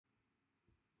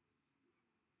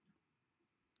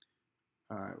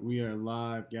All right, we are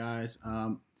live, guys.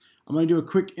 I'm going to do a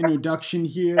quick introduction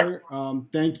here.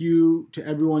 Thank you to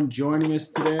everyone joining us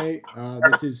today.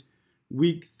 This is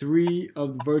week 3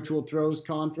 of the Virtual Throws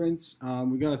Conference.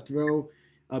 We got to throw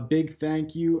a big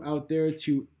thank you out there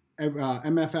to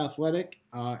MF Athletic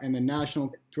and the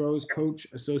National Throws Coach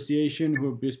Association, who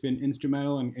have just been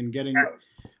instrumental in getting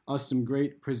us some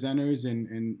great presenters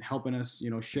and helping us,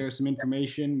 share some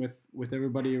information with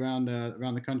everybody around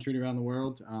the country and around the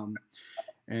world.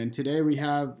 And today we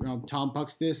have Tom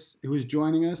Pukstys, who is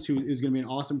joining us, who is going to be an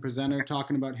awesome presenter,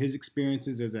 talking about his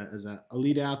experiences as an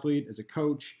elite athlete, as a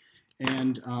coach,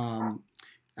 and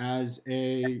as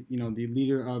the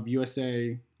leader of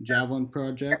USA Javelin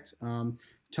Project.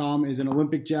 Tom is an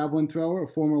Olympic javelin thrower, a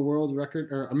former world record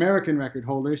or American record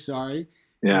holder. Sorry.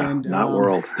 Yeah, and, not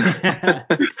world.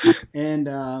 And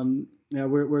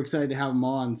we're excited to have him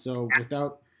on. So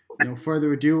without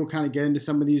further ado, we'll kind of get into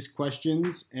some of these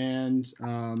questions and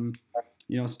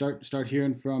start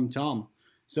hearing from Tom.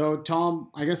 So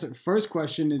Tom, I guess the first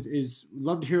question is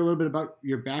love to hear a little bit about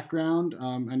your background.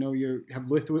 I know you have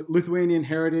Lithuanian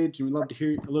heritage, and we'd love to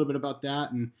hear a little bit about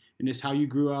that and just how you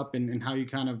grew up and how you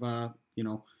kind of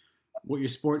what your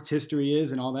sports history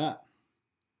is and all that.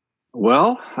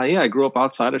 Well, I grew up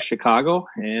outside of Chicago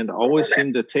and always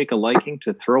seemed to take a liking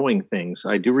to throwing things.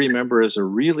 I do remember as a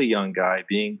really young guy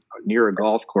being near a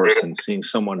golf course and seeing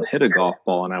someone hit a golf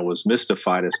ball, and I was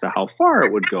mystified as to how far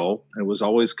it would go. It was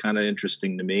always kind of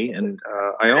interesting to me. And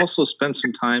I also spent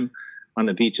some time on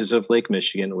the beaches of Lake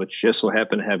Michigan, which just so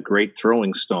happened to have great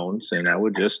throwing stones, and I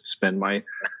would just spend my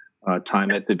time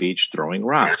at the beach throwing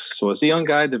rocks. So as a young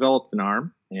guy, I developed an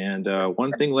arm. And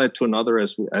one thing led to another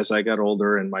as I got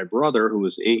older, and my brother, who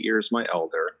was 8 years my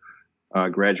elder,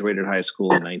 graduated high school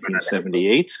in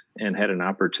 1978 and had an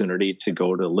opportunity to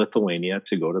go to Lithuania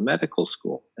to go to medical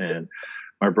school. And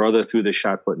my brother threw the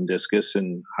shot put and discus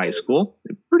in high school,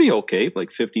 pretty okay,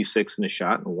 like 56 in the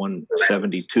shot and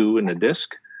 172 in the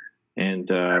disc.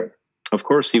 And of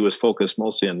course, he was focused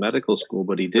mostly on medical school,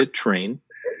 but he did train.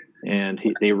 And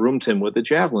they roomed him with a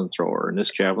javelin thrower. And this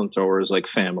javelin thrower is like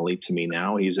family to me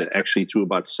now. He's actually threw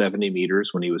about 70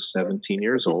 meters when he was 17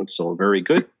 years old. So a very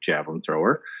good javelin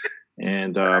thrower.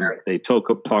 And they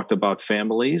talked about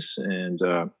families. And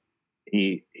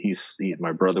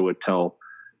my brother would tell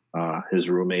his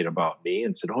roommate about me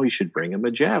and said, "Oh, you should bring him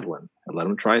a javelin and let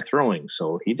him try throwing."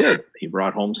 So he did. He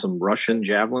brought home some Russian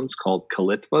javelins called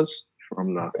Kalitvas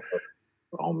from the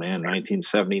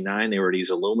 1979. They were these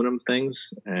aluminum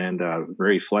things and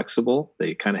very flexible.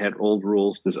 They kind of had old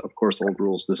rules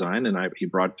design. And he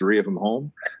brought 3 of them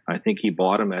home. I think he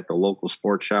bought them at the local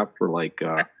sports shop for like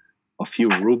a few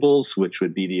rubles, which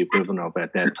would be the equivalent of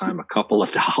at that time a couple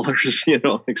of dollars,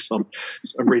 like some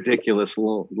ridiculous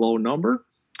low number.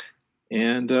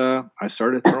 And I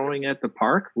started throwing at the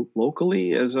park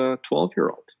locally as a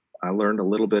 12-year-old. I learned a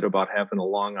little bit about having a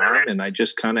long arm, and I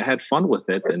just kind of had fun with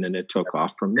it, and then it took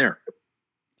off from there.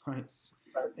 Nice.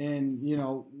 And,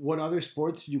 what other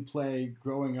sports did you play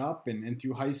growing up and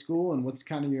through high school, and what's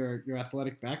kind of your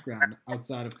athletic background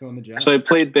outside of throwing the javelin? So I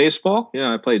played baseball.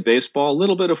 Yeah, I played baseball, a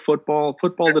little bit of football.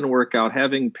 Football didn't work out.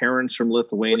 Having parents from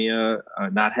Lithuania,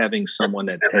 not having someone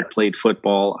that had played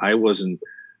football, I wasn't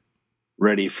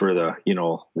ready for the,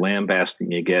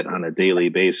 lambasting you get on a daily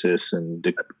basis. And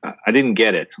I didn't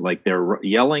get it. Like they're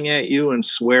yelling at you and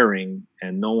swearing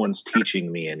and no one's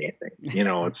teaching me anything.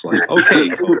 It's like, okay,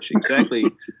 coach, exactly.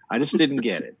 I just didn't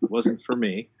get it. It wasn't for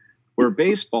me. Where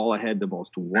baseball, I had the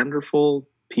most wonderful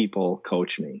people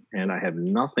coach me. And I have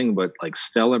nothing but like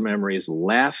stellar memories,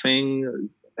 laughing,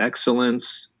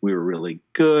 excellence. We were really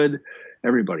good.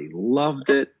 Everybody loved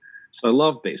it. So I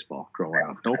loved baseball growing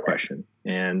up, no question.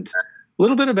 And a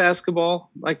little bit of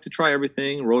basketball, like to try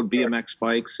everything, rode BMX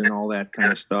bikes and all that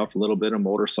kind of stuff, a little bit of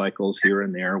motorcycles here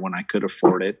and there when I could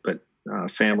afford it, but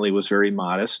family was very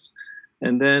modest.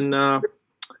 And then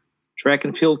track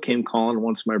and field came calling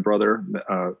once my brother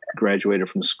graduated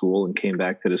from school and came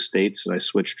back to the States, and I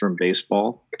switched from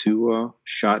baseball to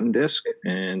shot and disc,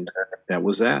 and that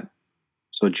was that.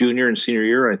 So junior and senior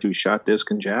year, I threw shot, disc,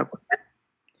 and javelin.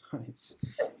 Nice.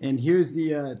 And here's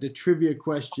the trivia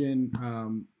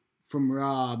question from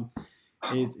Rob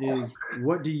is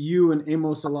what do you and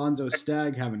Amos Alonso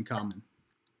Stagg have in common?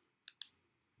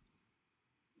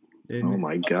 Oh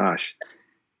my gosh.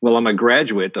 Well, I'm a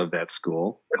graduate of that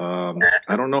school. I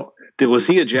don't know. Was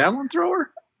he a javelin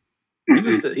thrower?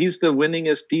 He's the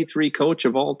winningest D3 coach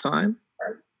of all time.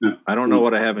 I don't know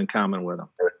what I have in common with him.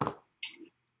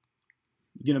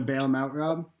 You gonna bail him out,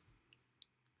 Rob?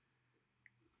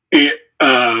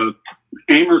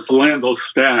 Amos Alonso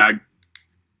Stagg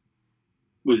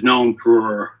was known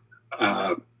for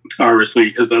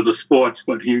obviously his other sports,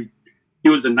 but he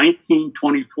was a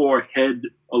 1924 head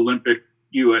Olympic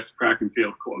U.S. track and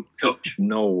field coach.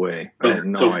 No way. I had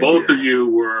no so idea. both of you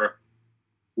were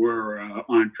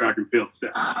on track and field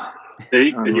staffs.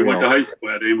 And you went to high school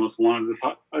at Amos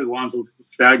Alonzo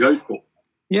Stagg High School.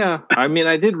 Yeah, I mean,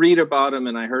 I did read about him,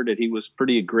 and I heard that he was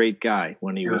a great guy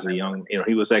when he was a young.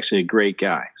 He was actually a great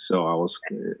guy. So I was,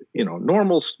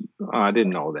 normal. I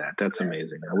didn't know that. That's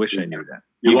amazing. I wish I knew that.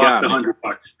 You lost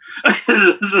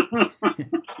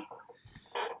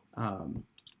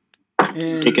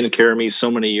 $100. Taking care of me so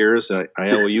many years, I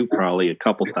owe you probably a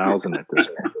couple thousand at this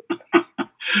point.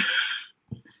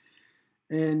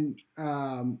 And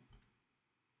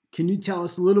can you tell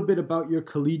us a little bit about your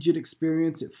collegiate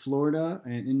experience at Florida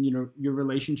and your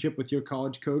relationship with your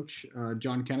college coach,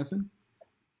 John Kennison?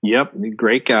 Yep,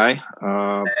 great guy.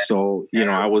 So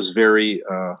I was very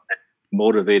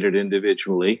motivated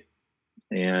individually,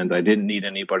 and I didn't need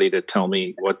anybody to tell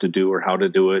me what to do or how to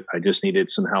do it. I just needed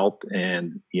some help,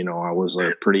 and I was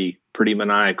pretty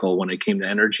maniacal when it came to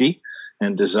energy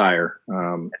and desire.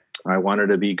 I wanted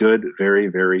to be good very,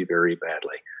 very, very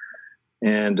badly,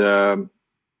 and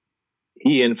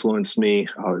he influenced me.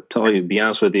 I'll tell you, to be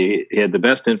honest with you, he had the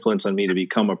best influence on me to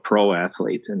become a pro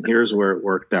athlete. And here's where it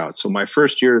worked out. So my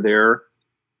first year there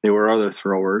were other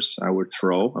throwers. I would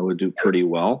do pretty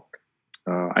well.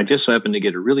 I just happened to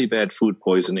get a really bad food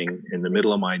poisoning in the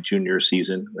middle of my junior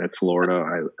season at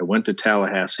Florida. I went to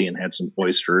Tallahassee and had some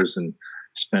oysters and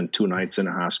spent 2 nights in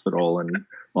a hospital and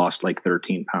lost like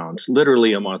 13 pounds,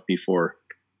 literally a month before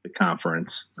the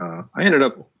conference. I ended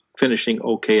up finishing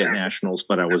okay at nationals,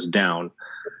 but I was down.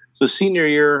 So senior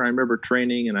year, I remember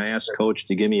training, and I asked coach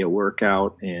to give me a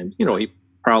workout, and he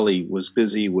probably was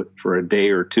busy for a day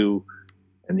or two.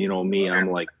 And me,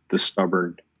 I'm like the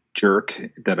stubborn jerk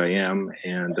that I am,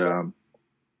 and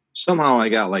somehow I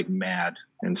got like mad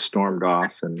and stormed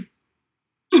off. And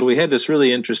so we had this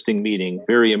really interesting meeting,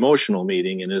 very emotional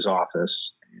meeting in his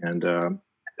office, and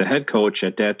the head coach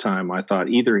at that time, I thought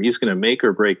either he's going to make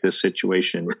or break this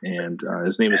situation, and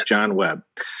his name is John Webb.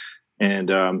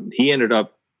 And he ended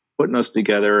up putting us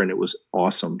together, and it was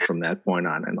awesome from that point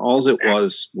on. And all it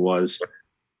was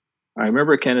I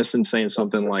remember Kennison saying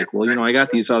something like, well, I got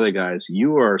these other guys.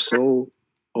 You are so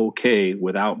okay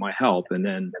without my help. And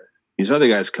then these other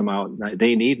guys come out, and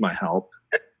they need my help.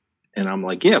 And I'm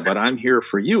like, yeah, but I'm here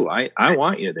for you. I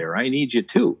want you there. I need you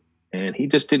too. And he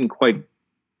just didn't quite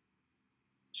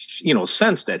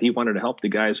sense that he wanted to help the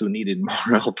guys who needed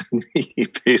more help than me,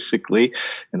 basically.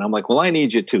 And I'm like, well, I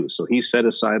need you too. So he set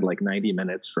aside like 90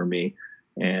 minutes for me.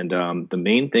 And the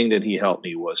main thing that he helped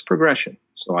me was progression.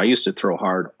 So I used to throw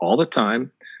hard all the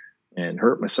time and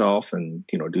hurt myself and,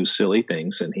 do silly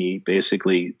things. And he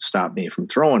basically stopped me from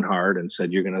throwing hard and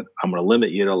said, I'm going to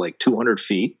limit you to like 200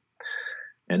 feet.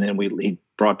 And then he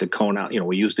brought the cone out.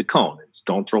 We used the cone.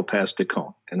 Don't throw past the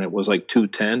cone. And it was like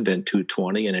 210, then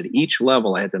 220. And at each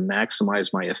level, I had to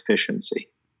maximize my efficiency.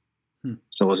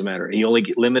 So it doesn't matter. He only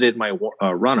limited my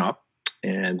run up.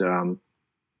 And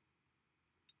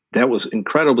that was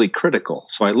incredibly critical.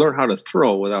 So I learned how to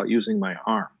throw without using my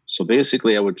arm. So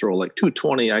basically, I would throw like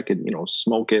 220. I could,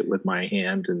 smoke it with my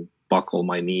hand and buckle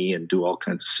my knee and do all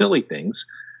kinds of silly things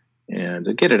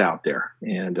and get it out there.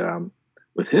 And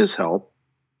with his help,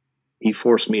 he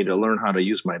forced me to learn how to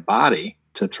use my body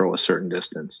to throw a certain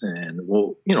distance. And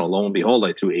lo and behold,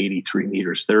 I threw 83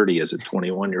 meters 30 as a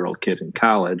 21-year-old kid in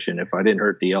college. And if I didn't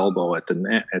hurt the elbow at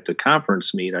the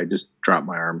conference meet, I just dropped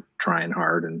my arm trying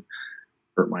hard and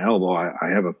hurt my elbow. I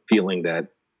have a feeling that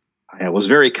I was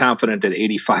very confident that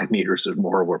 85 meters or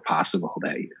more were possible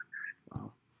that year.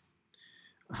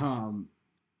 Wow.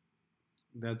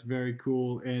 That's very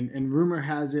cool. And rumor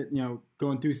has it,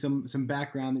 going through some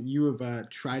background, that you have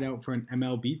tried out for an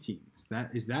MLB team.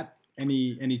 Is that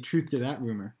any truth to that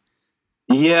rumor?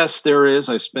 Yes, there is.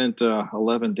 I spent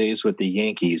 11 days with the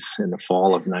Yankees in the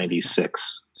fall of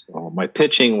 '96. So my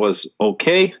pitching was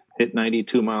okay, hit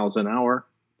 92 miles an hour.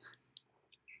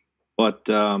 But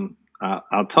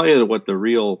I'll tell you what the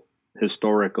real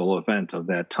historical event of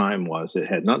that time was. It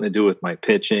had nothing to do with my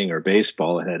pitching or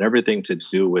baseball. It had everything to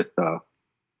do with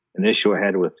an issue I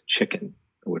had with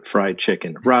fried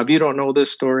chicken. Rob, you don't know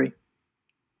this story?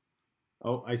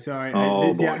 Oh, sorry.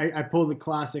 Boy. I pulled the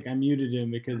classic. I muted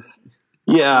him because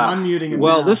I'm unmuting him.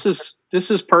 Well, now. this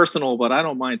is personal, but I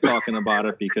don't mind talking about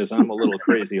it because I'm a little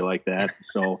crazy like that.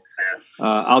 So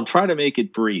I'll try to make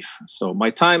it brief. So my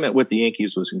time with the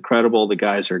Yankees was incredible. The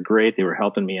guys are great. They were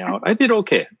helping me out. I did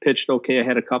okay. Pitched okay. I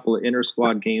had a couple of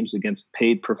inter-squad games against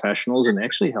paid professionals and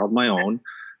actually held my own.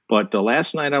 But the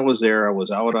last night I was there, I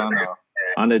was out on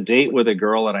on a date with a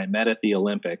girl that I met at the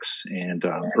Olympics. And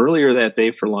earlier that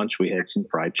day for lunch, we had some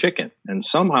fried chicken. And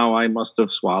somehow I must have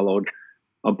swallowed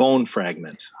a bone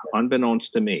fragment,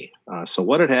 unbeknownst to me. So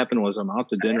what had happened was I'm out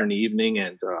to dinner in the evening,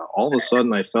 and all of a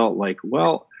sudden I felt like,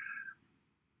 well,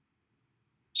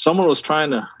 someone was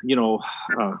trying to,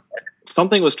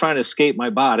 something was trying to escape my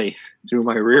body through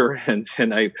my rear end,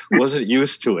 and I wasn't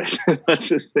used to it. Let's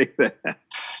just say that.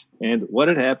 And what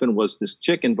had happened was this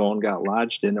chicken bone got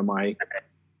lodged into my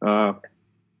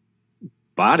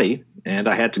body, and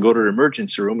I had to go to the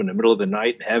emergency room in the middle of the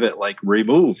night and have it like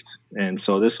removed. And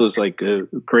so this was like a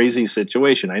crazy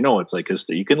situation. I know it's like,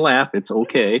 you can laugh, it's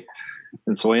okay.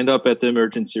 And so I end up at the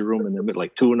emergency room in the mid,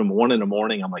 like 1 in the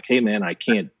morning. I'm like, hey man, I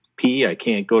can't pee. I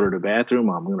can't go to the bathroom.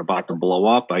 I'm about to blow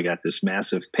up. I got this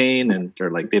massive pain, and they're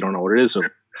like, they don't know what it is.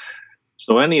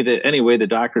 So anyway, the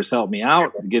doctors help me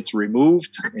out. It gets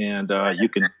removed, and you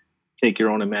can take your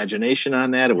own imagination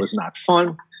on that. It was not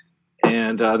fun.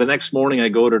 And the next morning I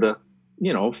go to the,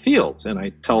 fields, and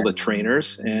I tell the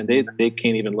trainers, and they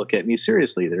can't even look at me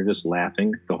seriously. They're just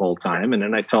laughing the whole time. And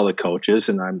then I tell the coaches,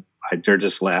 and they're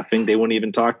just laughing. They wouldn't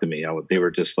even talk to me. They were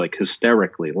just like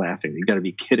hysterically laughing. You got to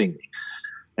be kidding me.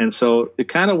 And so it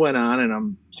kind of went on, and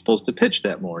I'm supposed to pitch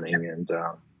that morning. And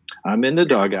I'm in the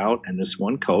dugout, and this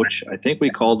one coach, I think we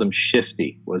called him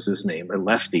Shifty was his name, or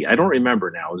Lefty. I don't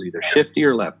remember now. It was either Shifty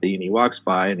or Lefty. And he walks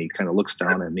by, and he kind of looks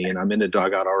down at me, and I'm in the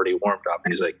dugout already warmed up.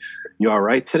 And he's like, you all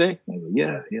right today? I go,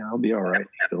 yeah, I'll be all right.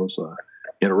 He goes, you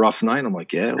had a rough night? I'm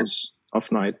like, yeah, it was a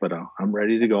rough night, but I'm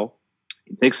ready to go.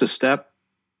 He takes a step,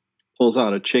 pulls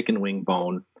out a chicken wing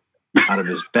bone out of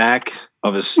his back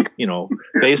of his,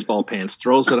 baseball pants,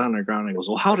 throws it on the ground, and goes,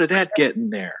 well, how did that get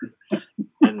in there?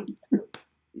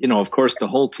 And of course, the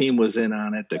whole team was in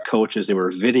on it. The coaches, they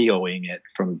were videoing it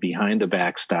from behind the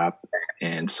backstop.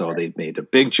 And so they made a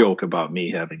big joke about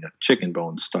me having a chicken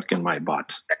bone stuck in my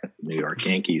butt at the New York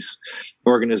Yankees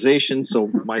organization.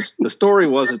 So the story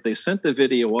was that they sent the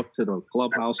video up to the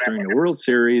clubhouse during the World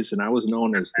Series, and I was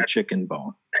known as the chicken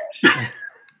bone.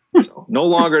 So no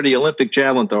longer the Olympic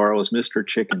javelin thrower, I was Mr.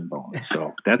 Chicken Bone.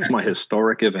 So that's my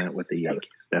historic event with the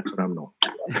Yankees. That's what I'm known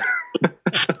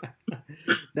for.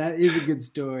 That is a good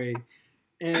story.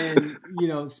 And,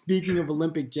 speaking of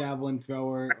Olympic javelin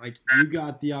thrower, like you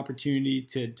got the opportunity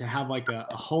to have like a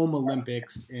home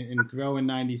Olympics and throw in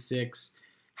 96.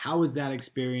 How was that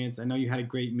experience? I know you had a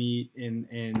great meet,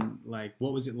 and like,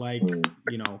 what was it like,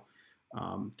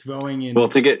 throwing in? Well,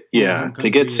 to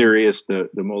get serious, the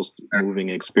most moving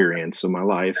experience of my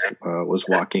life was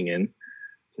walking in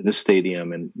to the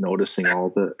stadium and noticing all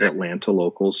the Atlanta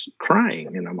locals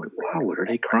crying. And I'm like, wow, what are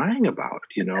they crying about?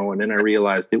 And then I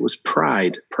realized it was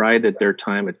pride that their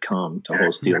time had come to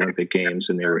host the Olympic Games,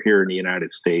 and they were here in the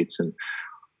United States. And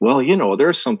well,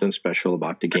 there's something special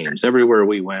about the games. Everywhere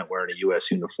we went, wearing a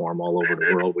U.S. uniform all over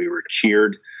the world, we were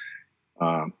cheered.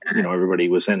 Everybody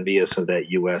was envious of that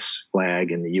U.S.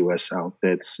 flag and the U.S.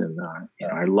 outfits. And,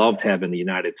 I loved having the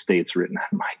United States written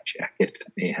on my jacket.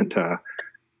 And,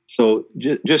 so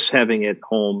just having it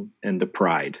home, and the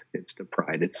pride, it's the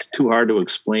pride. It's too hard to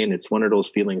explain. It's one of those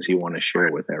feelings you want to share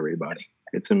with everybody.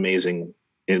 It's amazing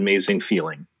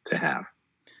feeling to have.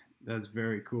 That's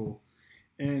very cool.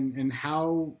 And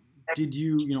how did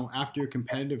you, after your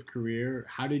competitive career,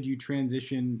 how did you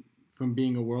transition from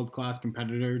being a world-class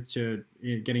competitor to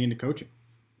getting into coaching?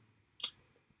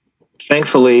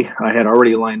 Thankfully, I had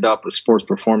already lined up a sports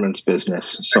performance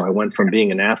business. So I went from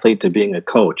being an athlete to being a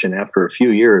coach. And after a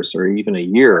few years, or even a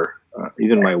year,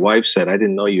 even my wife said, I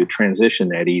didn't know you'd transition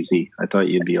that easy. I thought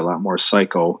you'd be a lot more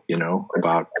psycho,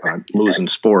 about losing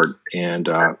sport. And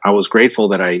I was grateful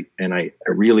that I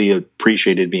really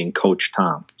appreciated being Coach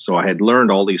Tom. So I had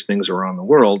learned all these things around the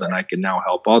world, and I could now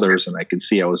help others, and I could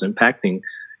see I was impacting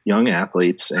young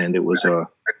athletes, and it was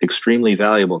extremely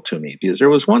valuable to me. Because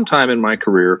there was one time in my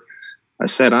career, I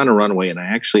sat on a runway and I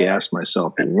actually asked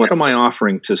myself, what am I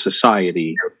offering to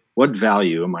society? What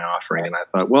value am I offering? And I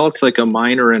thought, well, it's like a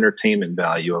minor entertainment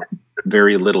value of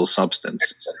very little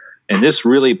substance. And this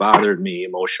really bothered me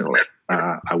emotionally.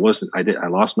 I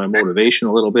lost my motivation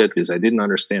a little bit because I didn't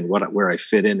understand where I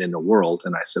fit in the world.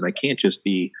 And I said, I can't just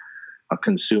be a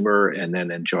consumer and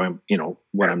then enjoy,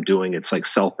 what I'm doing. It's like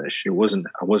selfish. I wasn't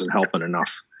helping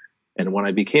enough. And when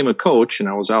I became a coach and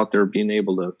I was out there being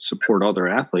able to support other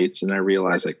athletes, and I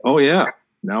realized like, oh yeah,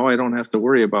 now I don't have to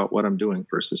worry about what I'm doing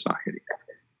for society.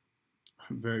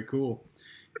 Very cool.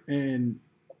 And,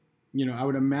 I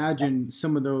would imagine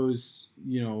some of those,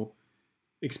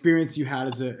 experience you had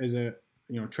as a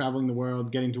traveling the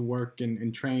world, getting to work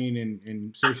and train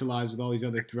and socialize with all these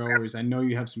other throwers. I know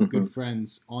you have some good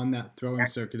friends on that throwing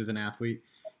circuit as an athlete.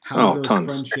 How have those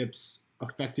tons. friendships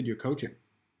affected your coaching?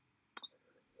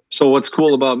 So what's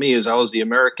cool about me is I was the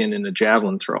American in the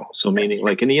javelin throw. So meaning,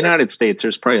 like in the United States,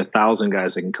 there's probably 1,000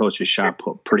 guys that can coach a shot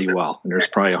put pretty well, and there's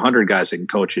probably 100 guys that can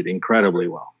coach it incredibly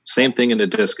well. Same thing in the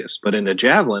discus, but in the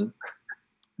javelin,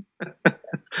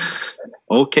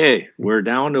 okay, we're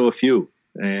down to a few,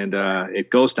 and it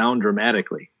goes down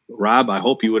dramatically. Rob, I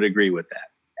hope you would agree with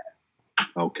that.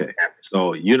 Okay,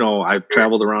 so I've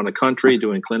traveled around the country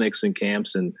doing clinics and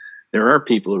camps, and there are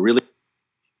people who really.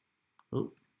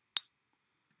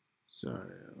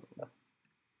 Sorry.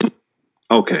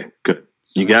 Okay, good.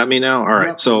 You got me now? All right.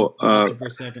 Yep. So for a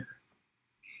second.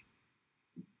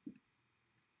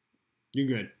 You're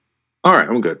good. All right,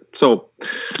 I'm good. So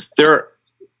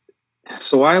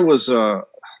I was on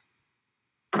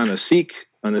a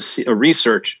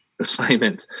research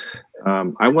assignment.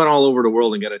 I went all over the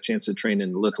world and got a chance to train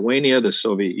in Lithuania, the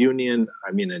Soviet Union.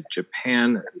 In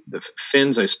Japan, the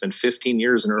Finns. I spent 15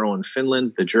 years in a row in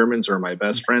Finland. The Germans are my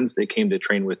best friends. They came to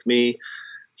train with me.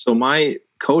 So my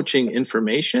coaching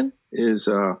information is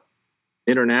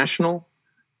international.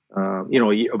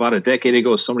 About a decade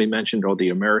ago, somebody mentioned the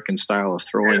American style of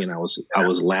throwing, and I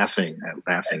was laughing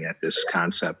at this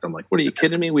concept. I'm like, what are you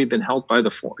kidding me? We've been held by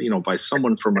by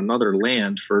someone from another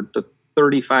land for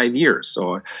 35 years.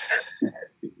 So,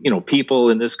 people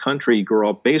in this country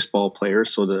grow up baseball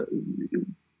players. So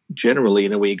generally,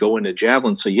 we go into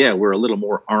javelin. So yeah, we're a little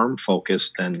more arm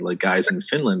focused than like guys in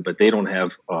Finland, but they don't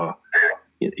have,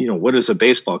 what is a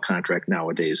baseball contract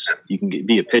nowadays? You can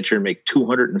be a pitcher and make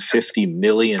 $250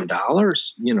 million.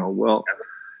 Well,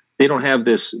 they don't have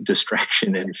this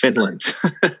distraction in Finland.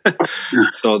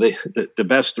 So the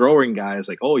best throwing guy is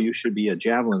like, oh, you should be a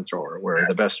javelin thrower, where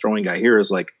the best throwing guy here is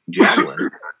like,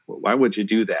 javelin. Why would you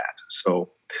do that? So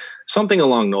something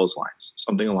along those lines.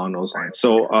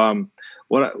 So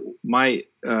my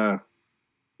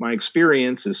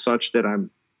experience is such that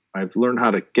I've learned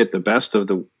how to get the best of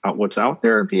what's out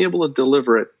there and be able to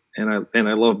deliver it. And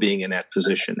I love being in that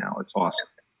position now. It's awesome.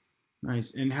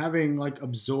 Nice. And having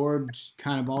absorbed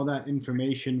kind of all that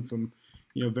information from,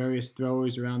 various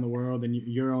throwers around the world and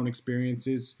your own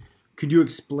experiences, could you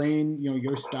explain,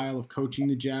 your style of coaching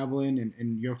the javelin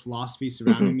and your philosophy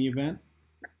surrounding the event?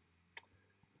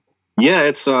 Yeah,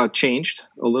 it's changed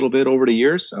a little bit over the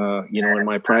years. In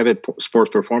my private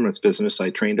sports performance business, I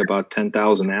trained about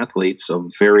 10,000 athletes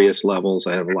of various levels.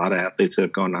 I have a lot of athletes that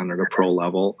have gone on to the pro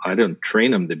level. I didn't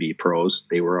train them to be pros.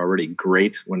 They were already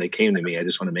great when they came to me. I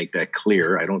just want to make that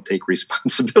clear. I don't take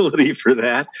responsibility for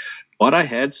that. But I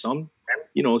had some,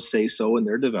 say so in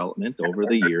their development over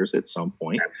the years at some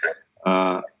point.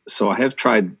 So I have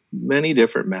tried many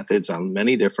different methods on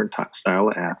many different style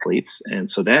of athletes. And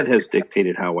so that has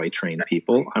dictated how I train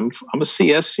people. I'm a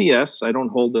CSCS. I don't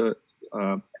hold a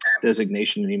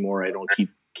designation anymore. I don't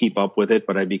keep up with it,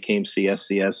 but I became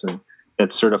CSCS and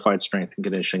that's certified strength and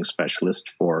conditioning specialist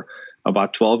for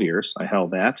about 12 years. I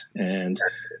held that. And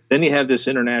then you have this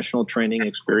international training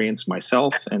experience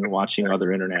myself and watching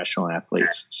other international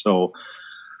athletes. So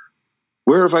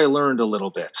where have I learned a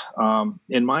little bit?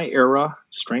 In my era,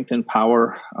 strength and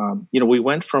power, we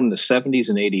went from the 70s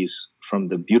and 80s from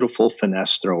the beautiful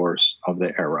finesse throwers of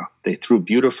the era. They threw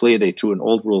beautifully. They threw an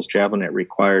old rules javelin that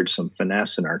required some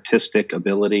finesse and artistic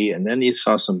ability. And then you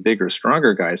saw some bigger,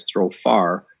 stronger guys throw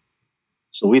far.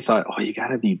 So we thought, you got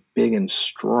to be big and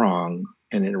strong.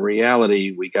 And in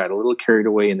reality, we got a little carried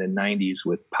away in the 90s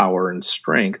with power and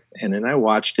strength. And then I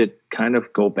watched it kind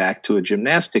of go back to a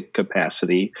gymnastic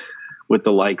capacity with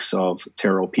the likes of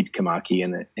Tero Pitkämäki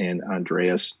and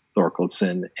Andreas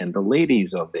Thorkildsen and the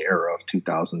ladies of the era of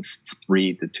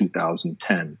 2003 to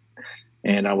 2010.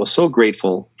 And I was so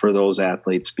grateful for those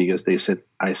athletes because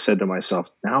I said to myself,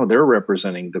 now they're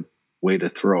representing the way to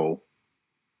throw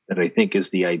that I think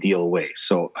is the ideal way.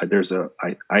 So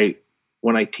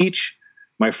when I teach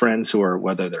my friends who are,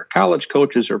 whether they're college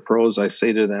coaches or pros, I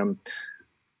say to them,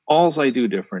 all I do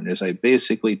different is I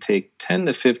basically take 10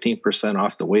 to 15%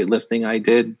 off the weightlifting I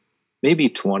did, maybe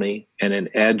 20, and then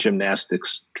add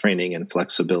gymnastics training and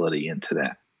flexibility into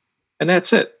that. And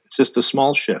that's it. It's just a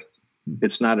small shift.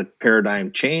 It's not a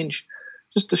paradigm change,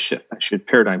 just a shift.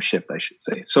 Paradigm shift, I should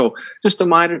say. So just a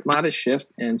modest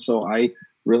shift. And so I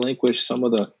relinquish some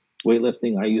of the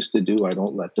weightlifting I used to do. I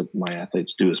don't let my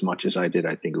athletes do as much as I did.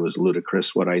 I think it was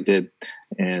ludicrous what I did.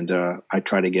 And I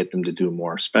try to get them to do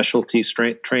more specialty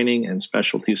strength training and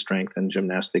specialty strength and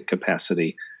gymnastic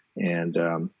capacity. And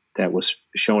that was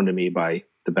shown to me by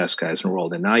the best guys in the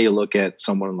world. And now you look at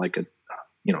someone like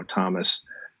Thomas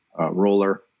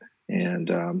Roller,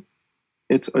 and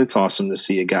it's awesome to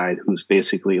see a guy who's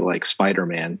basically like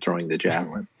Spider-Man throwing the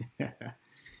javelin.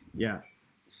 Yeah.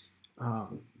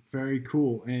 Very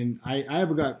cool. And I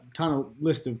have got a ton of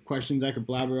list of questions I could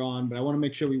blabber on, but I want to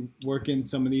make sure we work in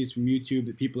some of these from YouTube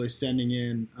that people are sending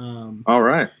in. All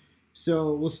right.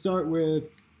 So we'll start with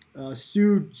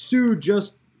Sue. Sue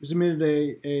just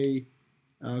submitted a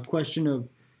question of,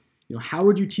 how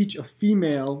would you teach a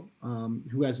female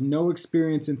who has no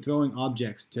experience in throwing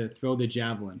objects to throw the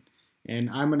javelin? And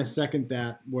I'm going to second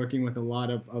that, working with a lot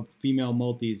of female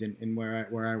multis in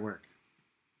where I work.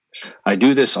 I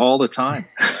do this all the time.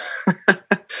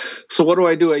 So what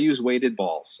do? I use weighted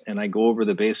balls, and I go over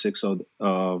the basics of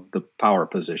the power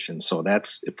position. So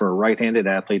that's for a right-handed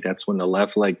athlete. That's when the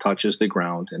left leg touches the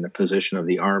ground and the position of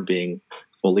the arm being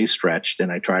fully stretched.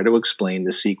 And I try to explain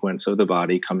the sequence of the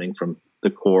body coming from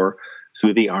the core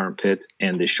through the armpit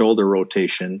and the shoulder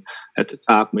rotation at the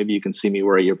top. Maybe you can see me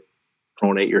where you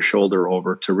pronate your shoulder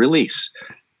over to release.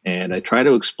 And I try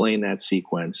to explain that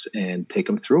sequence and take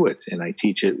them through it. And I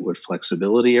teach it with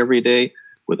flexibility every day,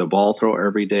 with a ball throw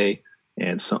every day,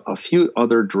 and a few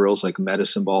other drills like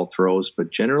medicine ball throws.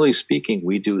 But generally speaking,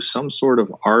 we do some sort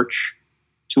of arch,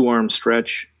 two-arm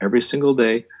stretch every single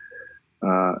day,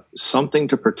 something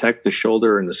to protect the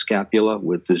shoulder and the scapula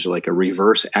with there's like a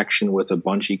reverse action with a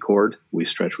bungee cord. We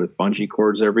stretch with bungee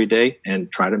cords every day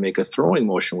and try to make a throwing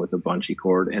motion with a bungee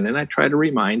cord. And then I try to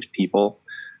remind people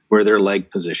where their leg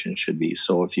position should be.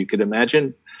 So if you could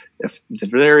imagine, if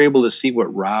they're able to see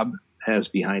what Rob has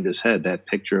behind his head, that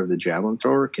picture of the javelin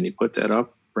thrower, can you put that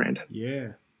up, Brandon? Yeah.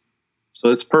 So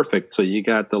it's perfect. So you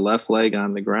got the left leg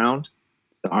on the ground,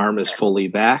 the arm is fully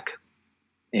back,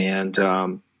 and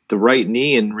the right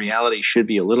knee in reality should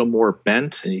be a little more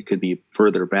bent, and you could be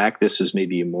further back. This is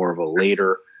maybe more of a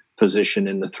later position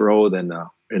in the throw than the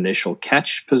initial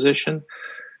catch position.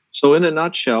 So in a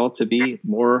nutshell, to be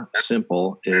more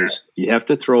simple, is you have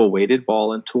to throw a weighted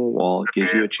ball into a wall. It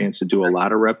gives you a chance to do a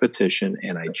lot of repetition,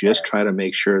 and I just try to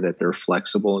make sure that they're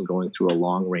flexible and going through a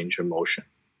long range of motion.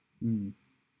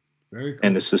 Very cool.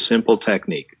 And it's a simple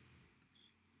technique.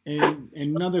 And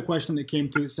another question that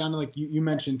came through, it sounded like you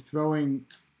mentioned throwing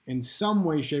in some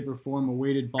way, shape, or form a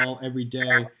weighted ball every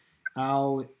day.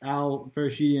 Al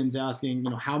Farshidyan's asking,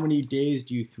 how many days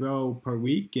do you throw per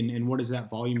week, and what does that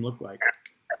volume look like?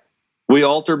 We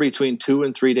alter between 2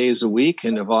 and 3 days a week,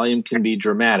 and the volume can be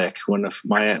dramatic. When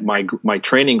my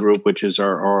training group, which is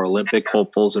our Olympic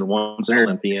hopefuls, and one's an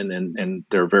Olympian, and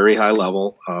they're very high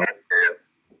level,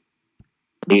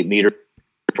 8 meter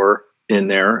in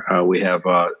there. We have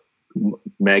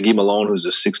Maggie Malone, who's a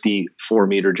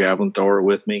 64-meter javelin thrower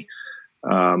with me.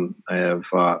 I have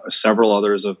several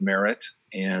others of merit,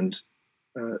 and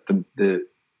the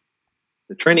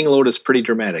training load is pretty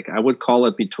dramatic. I would call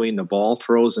it, between the ball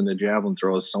throws and the javelin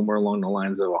throws, somewhere along the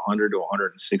lines of 100 to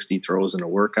 160 throws in a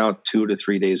workout, 2 to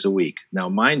 3 days a week. Now,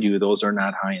 mind you, those are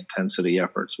not high intensity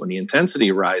efforts. When the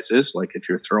intensity rises, like if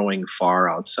you're throwing far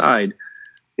outside,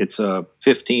 it's a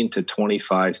 15 to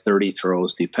 25, 30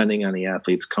 throws, depending on the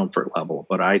athlete's comfort level.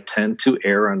 But I tend to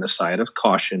err on the side of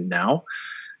caution now.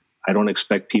 I don't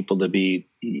expect people to be,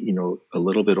 a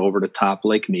little bit over the top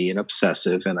like me and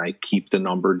obsessive, and I keep the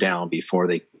number down before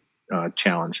they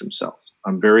challenge themselves.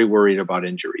 I'm very worried about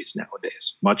injuries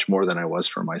nowadays, much more than I was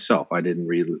for myself. I didn't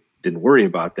worry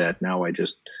about that. Now I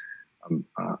just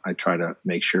I try to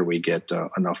make sure we get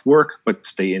enough work, but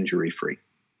stay injury free.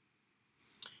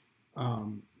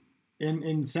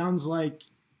 And sounds like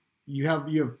you have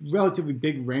relatively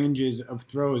big ranges of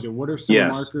throws. Or what are some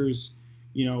Yes. markers?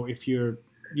 If you're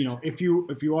if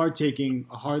you are taking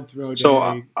a hard throw day,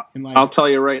 So and I'll tell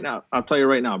you right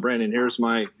now, Brandon, here's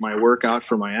my workout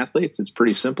for my athletes. It's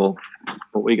pretty simple.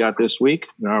 What we got this week,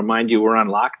 now mind you, we're on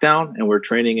lockdown and we're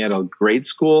training at a grade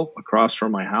school across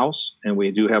from my house, and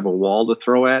we do have a wall to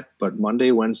throw at, but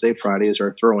Monday, Wednesday, Friday is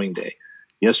our throwing day.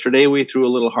 Yesterday, we threw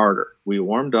a little harder. We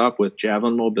warmed up with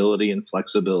javelin mobility and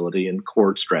flexibility and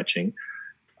cord stretching.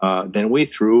 Then we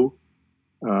threw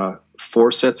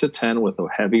 4 sets of 10 with a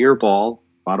heavier ball,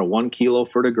 about a 1 kilo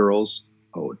for the girls,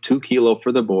 2 kilo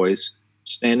for the boys,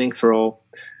 standing throw.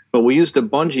 But we used a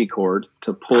bungee cord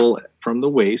to pull from the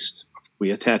waist. We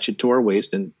attach it to our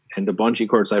waist, and the bungee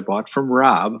cords I bought from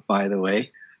Rob, by the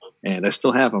way, and I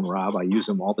still have them, Rob. I use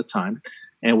them all the time.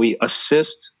 And we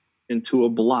assist into a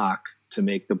block to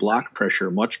make the block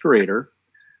pressure much greater.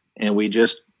 And we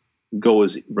just go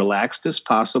as relaxed as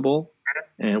possible,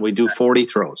 and we do 40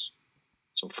 throws.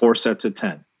 So 4 sets of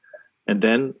 10. And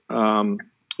then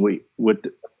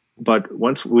but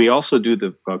once we also do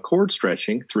the cord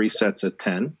stretching, 3 sets of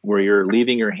 10, where you're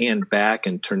leaving your hand back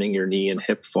and turning your knee and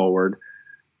hip forward.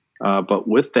 But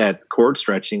with that cord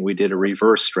stretching, we did a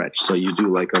reverse stretch. So you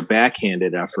do like a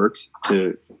backhanded effort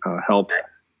to help,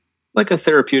 like a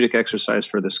therapeutic exercise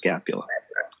for the scapula.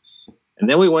 And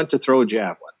then we went to throw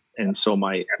javelin. And so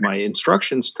my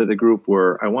instructions to the group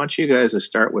were, I want you guys to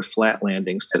start with flat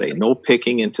landings today. No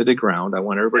picking into the ground. I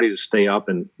want everybody to stay up,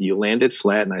 and you landed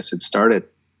flat. And I said, start at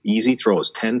easy throws,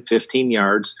 10, 15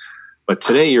 yards. But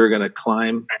today you're going to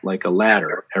climb like a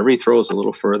ladder. Every throw is a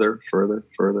little further.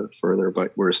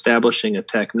 But we're establishing a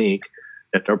technique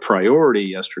that our priority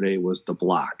yesterday was the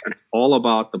block. It's all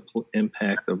about the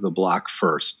impact of the block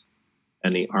first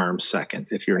and the arm second.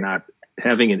 If you're not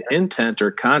having an intent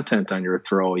or content on your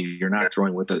throw, you're not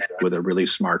throwing with a really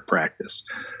smart practice.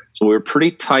 So we were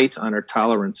pretty tight on our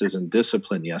tolerances and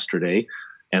discipline yesterday.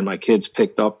 And my kids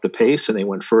picked up the pace and they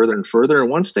went further and further. And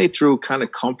once they threw kind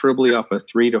of comfortably off of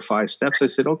 3 to 5 steps, I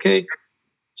said, okay,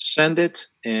 send it.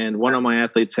 And one of my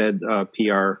athletes had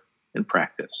PR in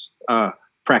practice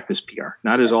PR,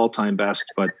 not his all-time best,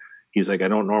 but he's like, I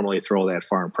don't normally throw that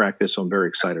far in practice. So I'm very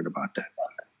excited about that.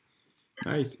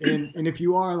 Nice. And if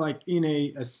you are like in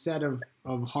a set of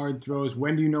hard throws,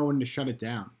 when do you know when to shut it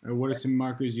down? Or what are some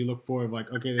markers you look for of like,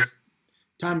 okay, this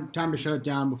time to shut it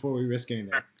down before we risk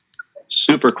anything?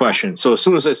 Super question. So as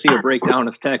soon as I see a breakdown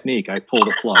of technique, I pull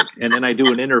the plug, and then I do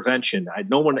an intervention.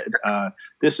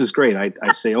 This is great.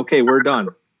 I say, okay, we're done.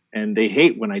 And they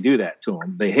hate when I do that to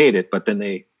them. They hate it, but then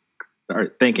they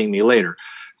are thanking me later.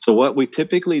 So what we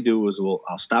typically do is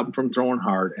I'll stop them from throwing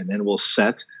hard, and then we'll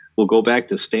go back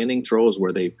to standing throws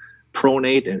where they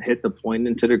pronate and hit the point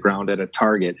into the ground at a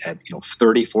target at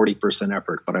 30, 40%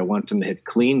 effort. But I want them to hit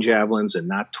clean javelins and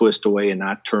not twist away and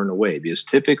not turn away, because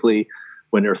typically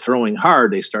when they're throwing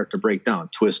hard, they start to break down,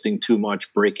 twisting too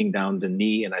much, breaking down the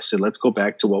knee. And I said, let's go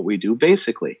back to what we do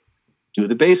basically. Do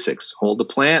the basics. Hold the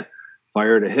plant,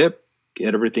 fire the hip,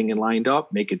 get everything lined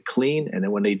up, make it clean. And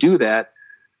then when they do that,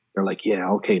 they're like, yeah,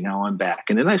 okay, now I'm back.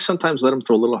 And then I sometimes let them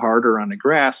throw a little harder on the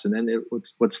grass. And then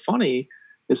what's funny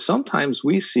is sometimes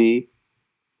we see,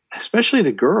 especially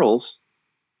the girls,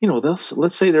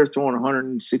 let's say they're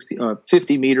throwing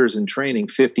 50 meters in training,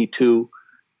 52,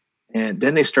 and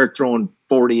then they start throwing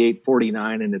 48,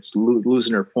 49, and it's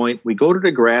losing their point. We go to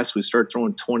the grass, we start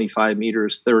throwing 25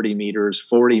 meters, 30 meters,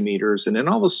 40 meters, and then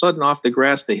all of a sudden off the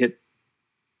grass, they hit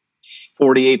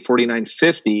 48, 49,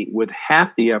 50 with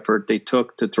half the effort they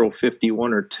took to throw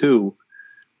 51 or 2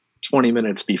 20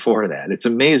 minutes before that. It's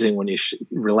amazing when you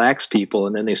relax people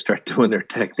and then they start doing their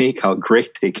technique, how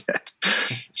great they get.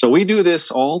 So we do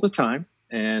this all the time.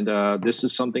 And this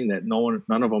is something that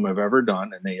none of them have ever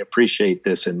done, and they appreciate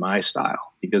this in my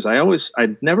style, because I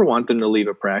never want them to leave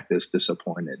a practice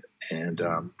disappointed. And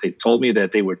they told me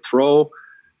that they would throw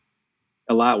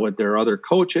a lot with their other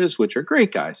coaches, which are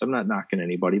great guys. I'm not knocking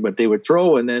anybody, but they would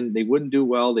throw and then they wouldn't do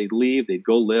well. They'd leave. They'd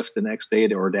go lift the next day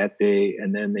or that day,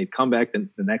 and then they'd come back the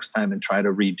next time and try to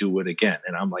redo it again.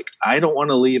 And I'm like, I don't want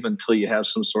to leave until you have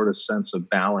some sort of sense of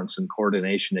balance and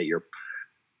coordination that you're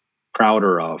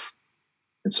prouder of.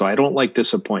 And so I don't like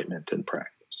disappointment in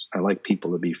practice. I like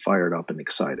people to be fired up and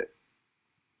excited.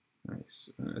 Nice.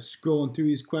 Scrolling through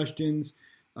these questions.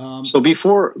 So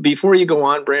before you go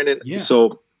on, Brandon,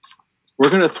 So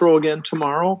we're going to throw again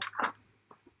tomorrow.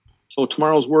 So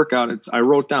tomorrow's workout, I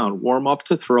wrote down warm up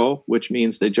to throw, which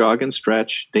means they jog and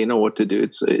stretch. They know what to do.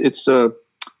 It's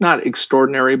not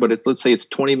extraordinary, but let's say it's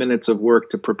 20 minutes of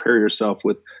work to prepare yourself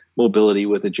with mobility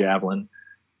with a javelin.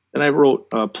 And I wrote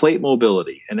plate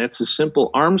mobility, and it's a simple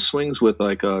arm swings with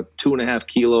like a 2.5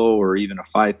 kilo or even a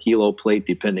 5 kilo plate,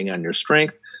 depending on your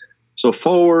strength. So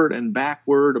forward and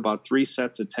backward, about 3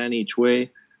 sets of 10 each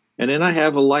way. And then I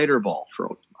have a lighter ball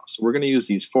throw. So we're going to use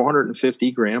these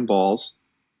 450 gram balls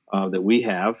that we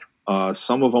have.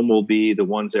 Some of them will be the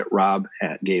ones that Rob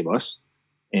gave us.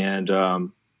 And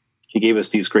he gave us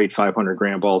these great 500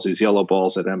 gram balls, these yellow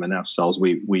balls that M&F sells.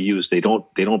 We use. They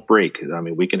don't break. I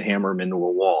mean, we can hammer them into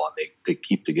a wall and they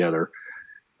keep together.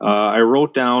 I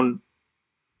wrote down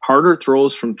harder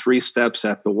throws from 3 steps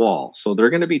at the wall. So they're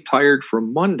going to be tired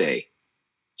from Monday.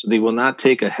 So they will not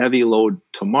take a heavy load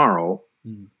tomorrow.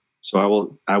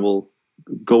 So I will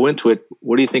go into it.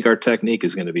 What do you think our technique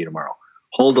is going to be tomorrow?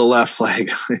 Hold the left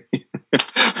leg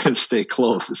and stay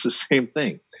close. It's the same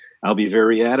thing. I'll be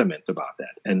very adamant about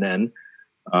that. And then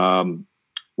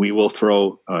we will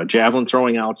throw javelin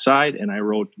throwing outside, and I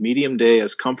wrote medium day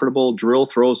as comfortable, drill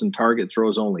throws and target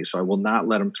throws only. So I will not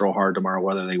let them throw hard tomorrow,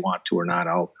 whether they want to or not.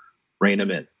 I'll rein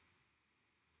them in.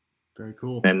 Very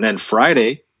cool. And then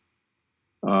Friday,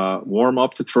 warm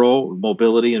up to throw,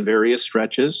 mobility and various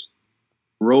stretches.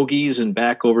 Rogies and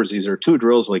backovers, these are 2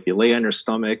 drills, like you lay on your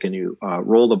stomach and you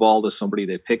roll the ball to somebody,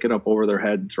 they pick it up over their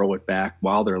head and throw it back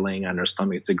while they're laying on their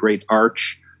stomach. It's a great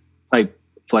arch type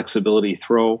flexibility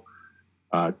throw.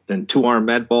 Then 2 arm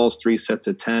med balls, 3 sets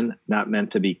of 10, not meant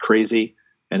to be crazy.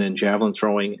 And then javelin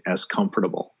throwing as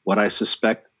comfortable. what I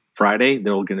suspect Friday,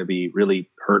 they're going to be really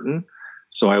hurting.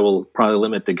 So I will probably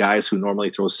limit the guys who normally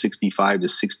throw 65 to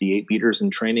 68 meters in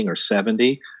training or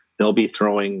 70. They'll be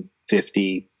throwing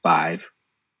 55,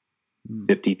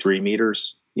 53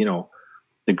 meters. You know,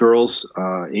 the girls,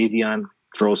 Avion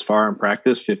throws far in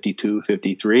practice, 52,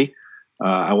 53.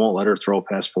 I won't let her throw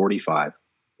past 45,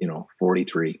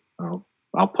 43.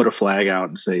 I'll put a flag out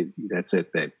and say, that's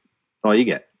it, babe. That's all you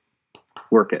get.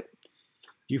 Work it.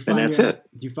 And that's it.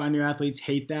 Do you find your athletes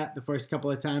hate that the first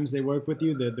couple of times they work with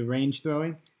you, the range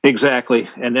throwing? Exactly.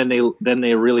 And then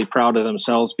they're really proud of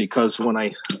themselves, because when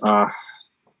I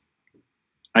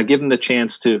give them the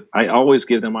chance to, I always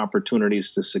give them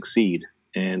opportunities to succeed.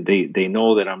 And they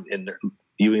know that I'm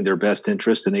viewing their best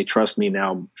interest, and they trust me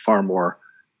now far more.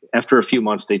 After a few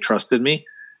months, they trusted me,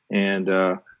 and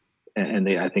I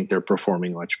think they're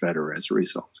performing much better as a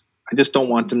result. I just don't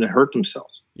want them to hurt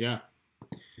themselves. Yeah.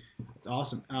 That's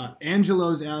awesome.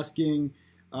 Angelo's asking,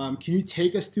 can you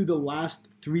take us through the last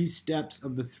 3 steps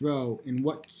of the throw and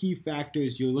what key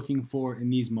factors you're looking for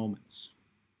in these moments?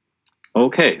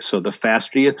 Okay, so the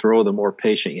faster you throw, the more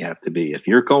patient you have to be. If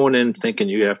you're going in thinking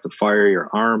you have to fire your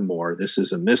arm more, this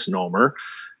is a misnomer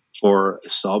for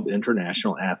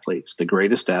sub-international athletes. The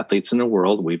greatest athletes in the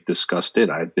world, we've discussed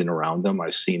it. I've been around them.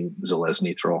 I've seen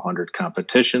Zelezny throw 100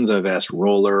 competitions. I've asked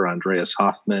Roller, Andreas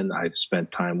Hoffman. I've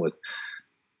spent time with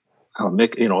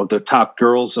the top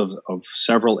girls of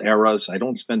several eras. I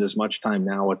don't spend as much time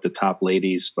now with the top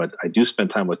ladies, but I do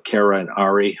spend time with Kara and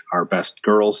Ari, our best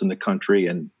girls in the country.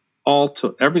 And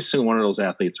every single one of those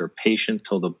athletes are patient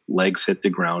till the legs hit the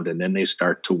ground, and then they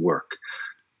start to work.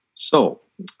 So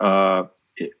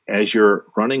as you're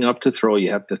running up to throw,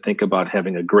 you have to think about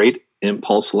having a great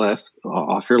impulse left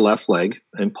off your left leg,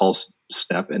 impulse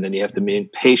step, and then you have to be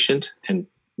patient and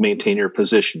maintain your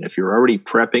position. If you're already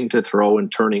prepping to throw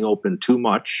and turning open too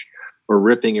much or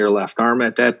ripping your left arm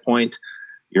at that point,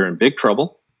 you're in big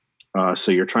trouble.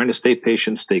 So you're trying to stay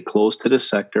patient, stay close to the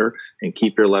sector, and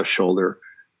keep your left shoulder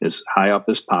as high up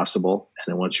as possible.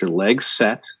 And then once your leg's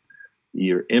set,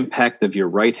 your impact of your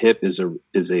right hip is a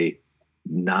it's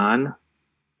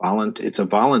a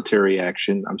voluntary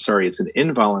action. It's an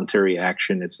involuntary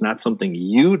action. It's not something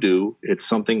you do. It's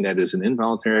something that is an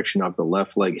involuntary action of the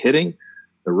left leg hitting.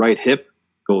 The right hip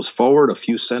goes forward a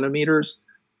few centimeters.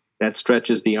 That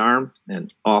stretches the arm,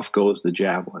 and off goes the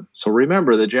javelin. So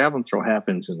remember, the javelin throw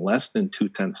happens in less than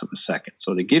 0.2 of a second.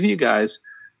 So to give you guys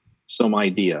some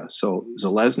idea, so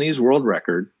Zelezny's world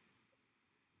record,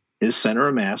 his center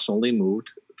of mass only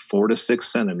moved 4 to 6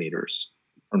 centimeters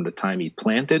from the time he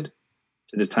planted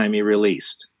to the time he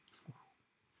released.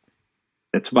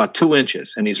 That's about 2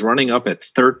 inches, and he's running up at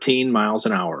 13 miles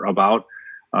an hour, about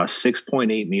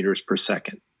 6.8 meters per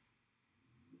second.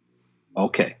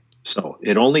 Okay, so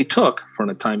it only took from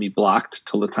the time he blocked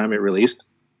till the time it released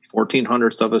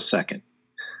 0.14 of a second.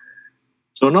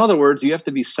 So in other words, you have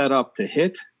to be set up to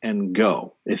hit and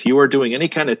go. If you are doing any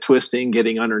kind of twisting,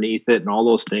 getting underneath it, and all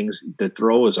those things, the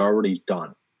throw is already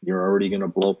done. You're already going to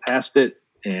blow past it,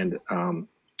 and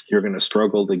you're going to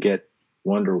struggle to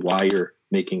wonder why you're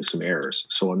making some errors.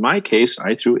 So in my case,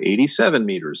 I threw 87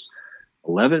 meters.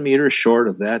 11 meters short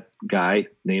of that guy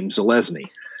named Zelezny,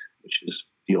 which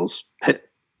feels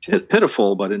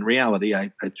pitiful, but in reality,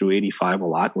 I threw 85 a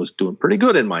lot and was doing pretty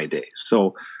good in my day.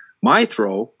 So my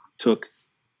throw took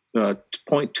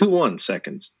 0.21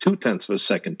 seconds, 0.2 of a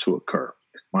second to occur.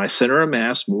 My center of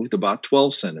mass moved about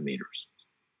 12 centimeters.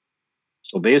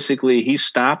 So basically, he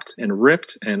stopped and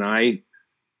ripped, and I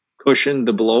cushioned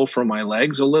the blow from my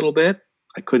legs a little bit.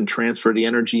 I couldn't transfer the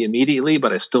energy immediately,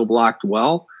 but I still blocked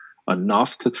well,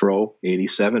 enough to throw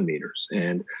 87 meters.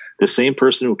 And the same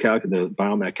person who calculated, the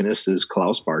biomechanist is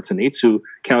Klaus Bartonitz, who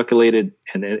calculated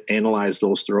and analyzed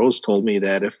those throws, told me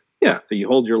that if you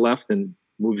hold your left and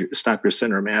stop your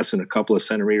center of mass in a couple of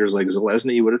centimeters like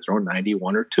Zelezny, you would have thrown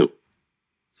 91 or 2.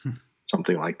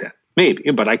 Something like that.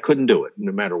 Maybe, but I couldn't do it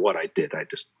no matter what I did. I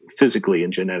just physically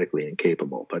and genetically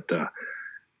incapable. But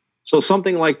so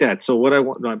something like that. So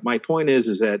my point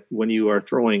is that when you are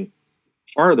throwing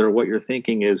farther, what you're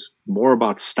thinking is more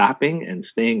about stopping and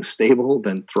staying stable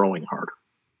than throwing harder.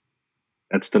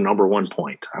 That's the number one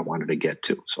point I wanted to get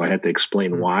to. So I had to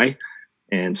explain why.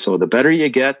 And so the better you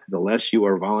get, the less you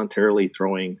are voluntarily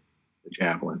throwing the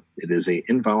javelin. It is an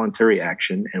involuntary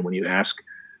action. And when you ask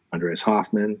Andreas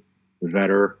Hoffman,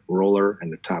 Vetter, Roller,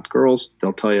 and the top girls,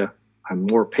 they'll tell you, I'm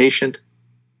more patient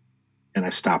and I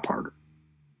stop harder.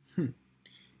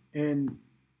 And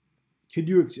could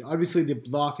you, obviously the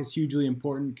block is hugely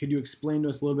important. Could you explain to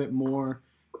us a little bit more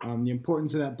the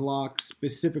importance of that block,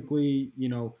 specifically,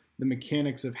 the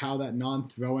mechanics of how that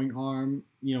non-throwing arm,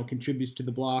 contributes to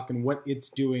the block and what it's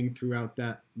doing throughout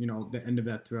that, the end of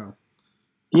that throw.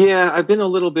 Yeah, I've been a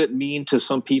little bit mean to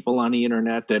some people on the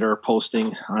internet that are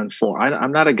posting on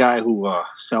I'm not a guy who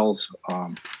sells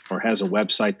or has a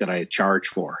website that I charge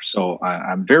for. So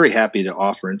I'm very happy to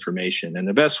offer information. And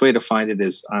the best way to find it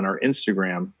is on our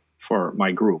Instagram for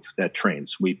my group that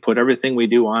trains. We put everything we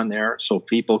do on there so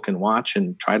people can watch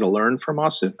and try to learn from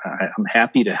us. I'm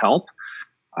happy to help.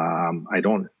 I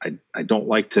don't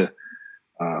like to.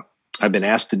 I've been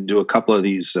asked to do a couple of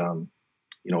these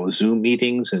Zoom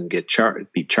meetings and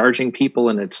be charging people,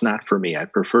 and it's not for me. I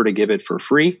prefer to give it for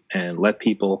free and let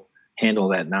people handle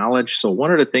that knowledge. So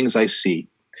one of the things I see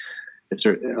is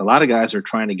a lot of guys are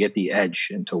trying to get the edge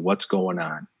into what's going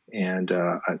on. And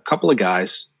a couple of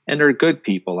guys, and they're good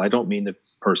people, I don't mean the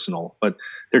personal, but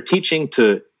they're teaching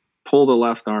to pull the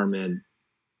left arm in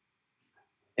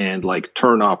and like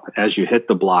turn up as you hit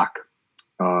the block.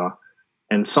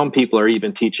 And some people are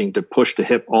even teaching to push the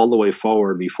hip all the way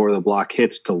forward before the block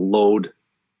hits to load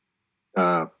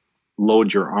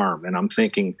your arm. And I'm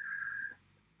thinking,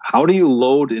 how do you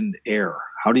load in air?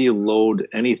 How do you load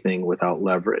anything without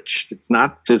leverage? It's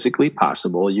not physically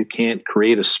possible. You can't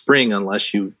create a spring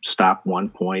unless you stop 1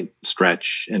 point,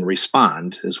 stretch, and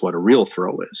respond is what a real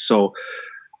throw is. So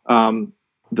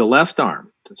the left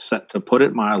arm, to put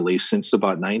it mildly, since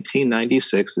about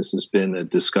 1996, this has been a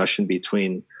discussion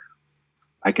between,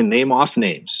 I can name off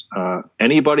names.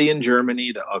 Anybody in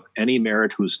Germany of any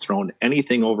merit who's thrown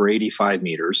anything over 85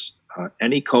 meters,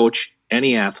 any coach,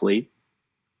 any athlete,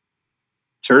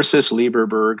 Tersis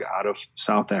Lieberberg out of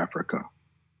South Africa,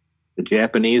 the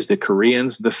Japanese, the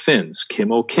Koreans, the Finns,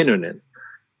 Kimmo Kinnunen,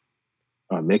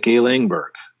 Mikael Engberg,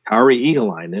 Kari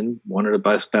Ihalainen, one of the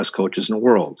best coaches in the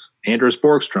world, Anders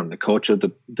Borgstrom, the coach of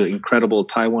the incredible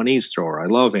Taiwanese thrower. I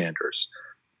love Anders.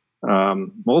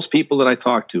 Most people that I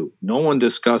talk to, no one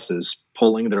discusses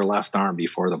pulling their left arm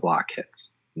before the block hits.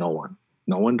 No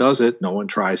one does it. No one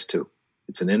tries to.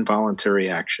 It's an involuntary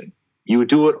action. You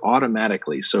do it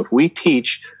automatically. So if we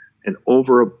teach an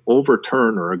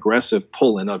overturn or aggressive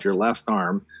pull-in of your left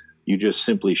arm, you just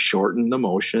simply shorten the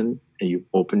motion and you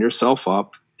open yourself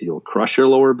up. You'll crush your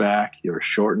lower back. You're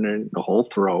shortening the whole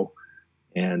throw.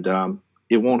 And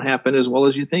it won't happen as well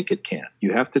as you think it can.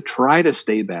 You have to try to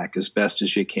stay back as best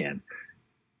as you can.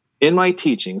 In my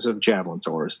teachings of javelin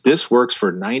throwers, this works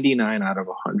for 99 out of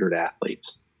 100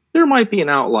 athletes. There might be an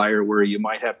outlier where you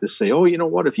might have to say, oh, you know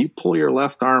what, if you pull your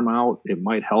left arm out, it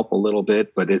might help a little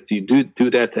bit. But if you do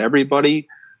that to everybody,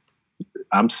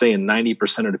 I'm saying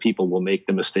 90% of the people will make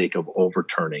the mistake of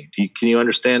overturning. Can you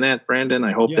understand that, Brandon?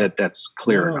 I hope that's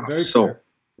clear enough. Clear.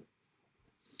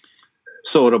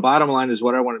 So the bottom line is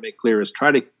what I want to make clear is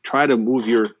try to move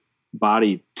your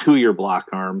body to your block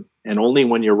arm, and only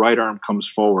when your right arm comes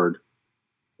forward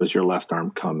does your left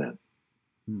arm come in.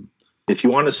 If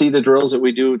you want to see the drills that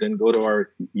we do, then go to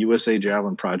our USA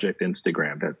Javelin Project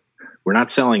Instagram. That we're not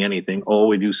selling anything. Oh,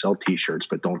 we do sell T-shirts,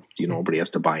 but nobody has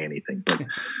to buy anything. But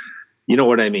you know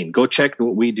what I mean. Go check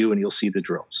what we do, and you'll see the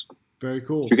drills. Very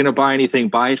cool. If you're going to buy anything,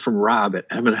 buy it from Rob at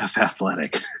M&F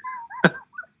Athletic.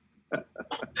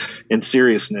 In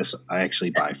seriousness, I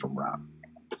actually buy from Rob.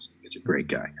 He's a great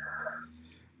guy.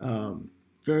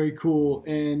 Very cool.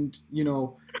 And,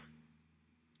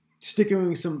 sticking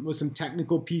with some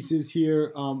technical pieces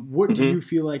here, what do you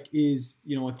feel like is,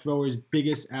 a thrower's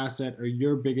biggest asset or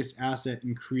your biggest asset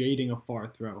in creating a far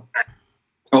throw?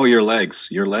 Oh, your legs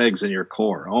and your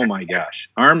core. Oh my gosh.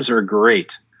 Arms are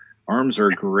great.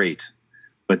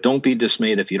 But don't be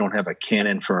dismayed if you don't have a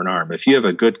cannon for an arm. If you have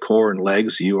a good core and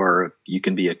legs, you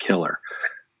can be a killer.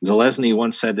 Zelezny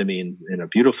once said to me in a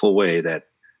beautiful way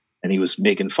and he was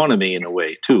making fun of me in a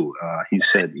way too. He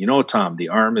said, Tom, the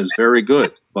arm is very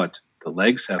good, but the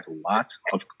legs have a lot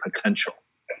of potential.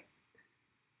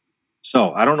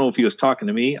 So I don't know if he was talking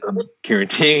to me. I'm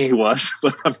guaranteeing he was,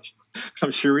 but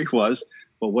I'm sure he was.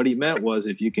 But what he meant was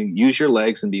if you can use your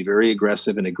legs and be very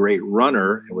aggressive and a great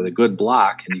runner with a good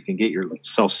block, and you can get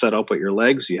yourself set up with your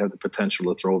legs, you have the potential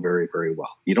to throw very, very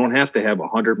well. You don't have to have a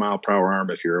 100-mile-per-hour arm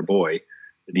if you're a boy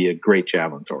to be a great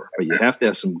javelin thrower, but you have to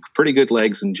have some pretty good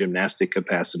legs and gymnastic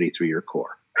capacity through your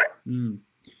core. And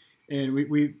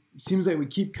we seems like we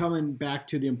keep coming back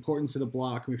to the importance of the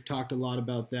block. We've talked a lot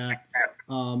about that.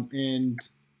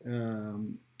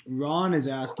 Ron is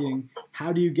asking,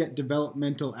 how do you get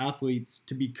developmental athletes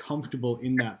to be comfortable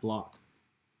in that block?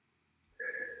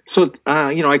 So,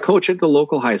 I coach at the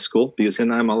local high school because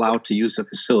then I'm allowed to use the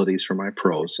facilities for my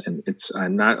pros, and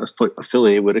I'm not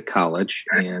affiliated with a college,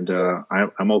 and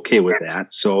I'm okay with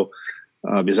that. So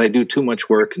because I do too much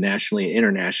work nationally and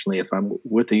internationally. If I'm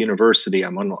with the university,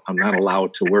 I'm not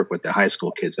allowed to work with the high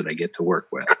school kids that I get to work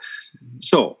with.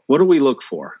 So what do we look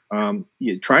for?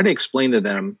 You try to explain to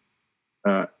them.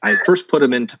 I first put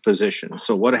them into position.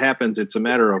 So what happens? It's a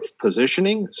matter of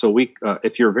positioning. So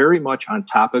if you're very much on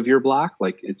top of your block,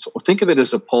 think of it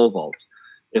as a pole vault.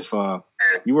 If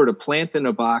you were to plant in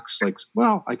a box,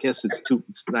 I guess it's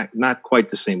not quite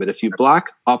the same. But if you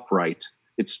block upright,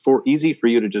 it's easy for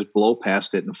you to just blow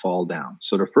past it and fall down.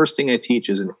 So the first thing I teach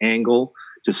is an angle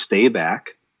to stay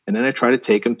back, and then I try to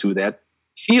take them through that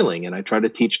feeling, and I try to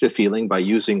teach the feeling by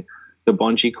using the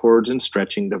bungee cords and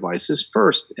stretching devices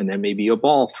first, and then maybe a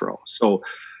ball throw. So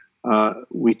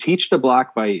we teach the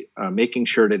block by making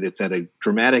sure that it's at a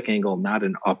dramatic angle, not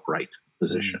an upright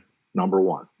position, number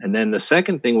one. And then the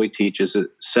second thing we teach is to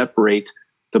separate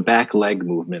the back leg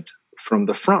movement from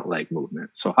the front leg movement.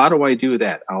 So how do I do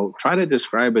that? I'll try to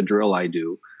describe a drill I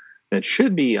do that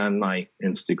should be on my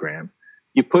Instagram.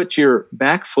 You put your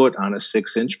back foot on a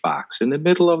 6-inch box in the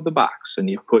middle of the box, and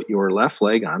you put your left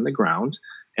leg on the ground.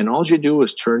 And all you do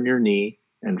is turn your knee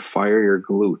and fire your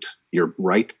glute, your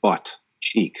right butt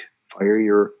cheek, fire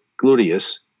your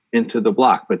gluteus into the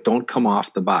block, but don't come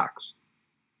off the box.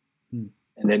 And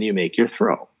then you make your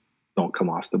throw. Don't come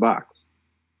off the box.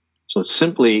 So it's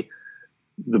simply,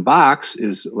 the box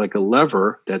is like a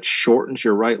lever that shortens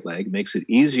your right leg, makes it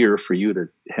easier for you to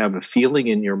have a feeling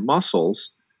in your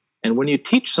muscles. And when you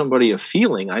teach somebody a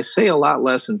feeling, I say a lot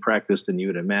less in practice than you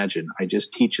would imagine. I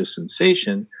just teach a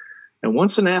sensation. And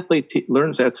once an athlete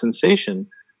learns that sensation,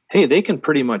 hey, they can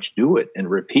pretty much do it and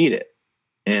repeat it.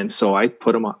 And so I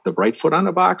put them on the right foot on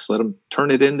the box, let them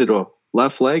turn it into the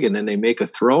left leg, and then they make a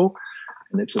throw.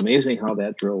 And it's amazing how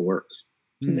that drill works.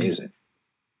 It's amazing.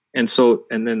 And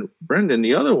then Brendan,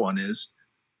 the other one is,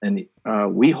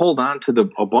 we hold on to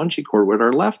a bungee cord with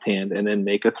our left hand and then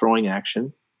make a throwing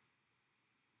action.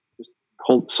 Just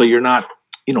hold, so you're not,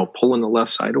 pulling the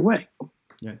left side away.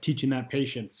 Yeah, teaching that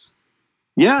patience.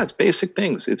 Yeah, it's basic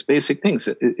things.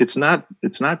 It's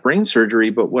not brain surgery,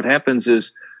 but what happens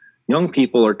is young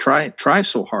people are try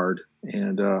so hard.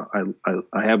 And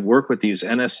I have worked with these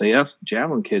NSAF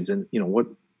Javelin kids, and what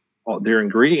their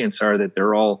ingredients are, that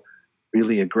they're all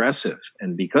really aggressive,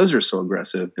 and because they're so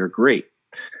aggressive, they're great.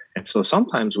 And so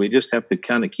sometimes we just have to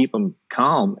kind of keep them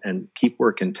calm and keep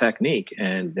working technique.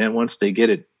 And then once they get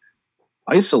it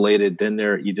isolated, then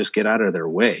you just get out of their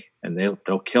way, and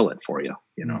they'll kill it for you.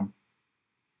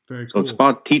 Very so cool. It's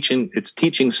about teaching. It's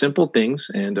teaching simple things,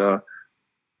 and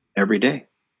every day.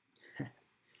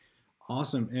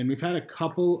 Awesome. And we've had a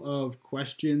couple of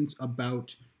questions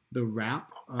about the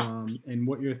wrap and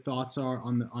what your thoughts are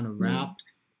on a wrap.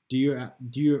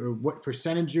 Or what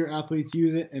percentage of your athletes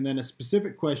use it? And then a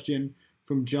specific question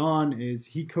from John is,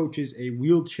 he coaches a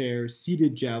wheelchair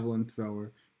seated javelin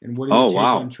thrower. And what do you take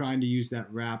on trying to use that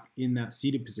wrap in that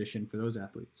seated position for those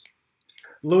athletes?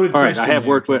 Loaded All right, question.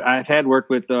 I've had worked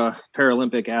with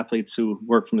Paralympic athletes who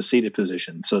work from a seated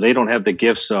position, so they don't have the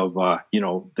gifts of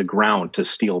the ground to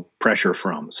steal pressure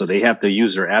from. So they have to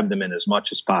use their abdomen as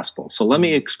much as possible. So let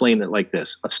me explain it like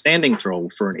this: a standing throw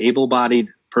for an able-bodied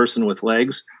person with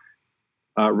legs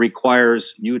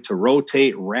requires you to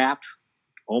rotate, wrap,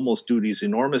 almost do these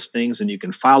enormous things, and you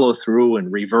can follow through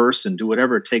and reverse and do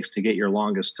whatever it takes to get your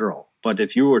longest throw. But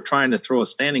if you were trying to throw a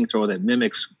standing throw that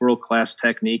mimics world-class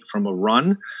technique from a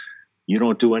run, you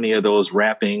don't do any of those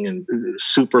wrapping and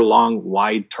super long,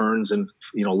 wide turns and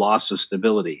loss of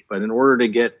stability. But in order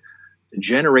to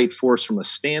generate force from a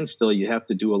standstill, you have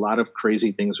to do a lot of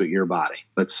crazy things with your body.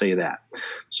 Let's say that.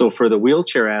 So for the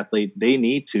wheelchair athlete, they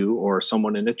need to, or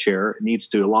someone in a chair needs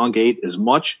to, elongate as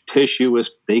much tissue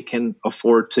as they can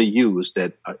afford to use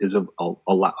that is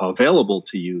available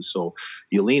to use. So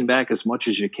you lean back as much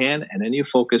as you can, and then you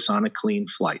focus on a clean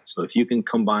flight. So if you can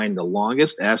combine the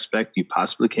longest aspect you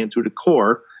possibly can through the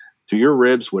core, to your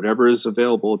ribs, whatever is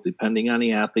available, depending on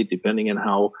the athlete, depending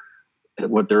on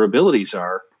what their abilities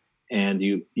are, and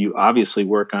you obviously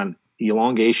work on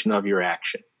elongation of your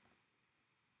action.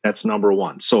 That's number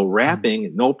one. So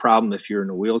wrapping, no problem if you're in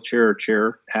a wheelchair or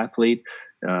chair athlete.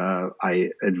 I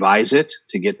advise it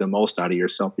to get the most out of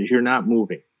yourself because you're not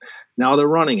moving. Now the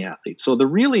running athlete. So the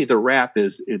wrap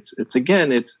is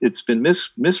it's been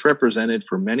misrepresented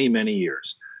for many, many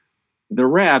years. The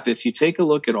wrap, if you take a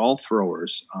look at all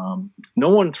throwers, no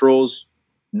one throws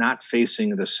not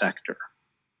facing the sector.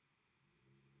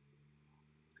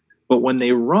 But when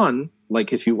they run,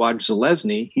 like if you watch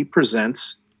Zalesny, he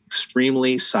presents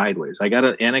extremely sideways. I got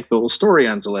an anecdotal story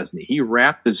on Zalesny. He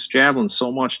wrapped his javelin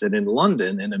so much that in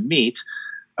London, in a meet,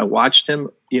 I watched him,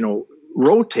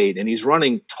 rotate, and he's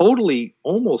running totally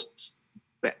almost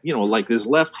like his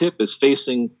left hip is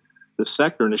facing the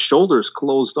sector and his shoulders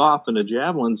closed off, and the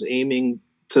javelin's aiming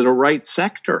to the right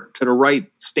sector, to the right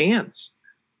stance.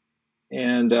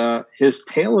 And his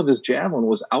tail of his javelin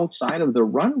was outside of the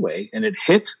runway, and it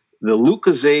hit the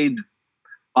Lucozade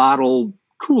bottle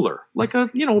cooler, like a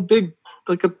big,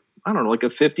 like a, I don't know, like a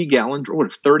 50-gallon, what,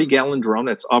 a 30-gallon drum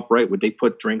that's upright, where they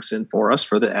put drinks in for us,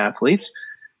 for the athletes.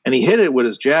 And he hit it with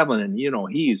his javelin, and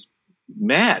he's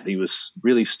mad. He was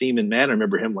really steaming mad. I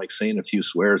remember him like saying a few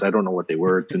swears. I don't know what they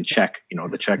were. It's in Czech,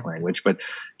 the Czech language, but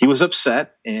he was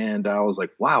upset. And I was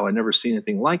like, wow, I never seen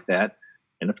anything like that.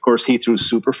 And of course, he threw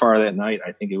super far that night.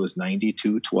 I think it was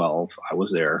 92-12. I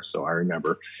was there, so I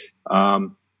remember.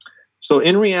 So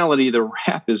in reality, the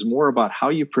rap is more about how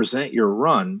you present your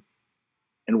run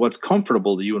and what's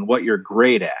comfortable to you and what you're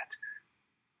great at.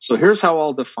 So here's how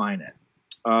I'll define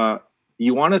it.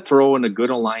 You want to throw in a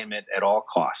good alignment at all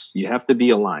costs. You have to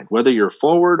be aligned. Whether you're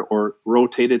forward or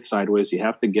rotated sideways, you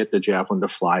have to get the javelin to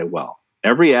fly well.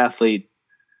 Every athlete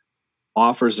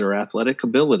offers their athletic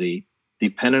ability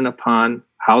dependent upon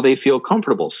how they feel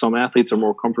comfortable. Some athletes are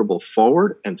more comfortable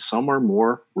forward and some are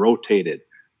more rotated.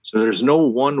 So there's no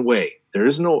one way.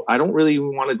 I don't really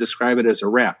want to describe it as a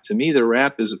wrap. To me, the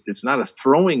wrap it's not a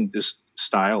throwing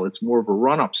style. It's more of a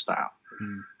run-up style.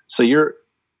 So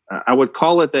I would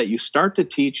call it that you start to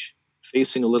teach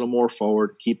facing a little more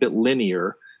forward, keep it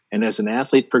linear. And as an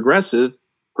athlete progresses,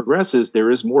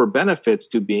 there is more benefits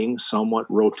to being somewhat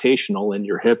rotational in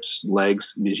your hips,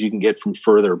 legs, as you can get from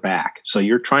further back. So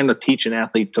you're trying to teach an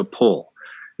athlete to pull.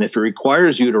 And if it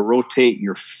requires you to rotate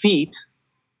your feet,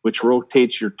 which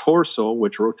rotates your torso,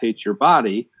 which rotates your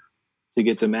body, to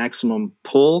get the maximum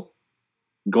pull,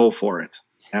 go for it.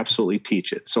 Absolutely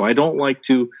teach it. So I don't like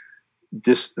to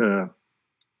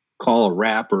call a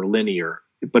wrap or linear,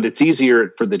 but it's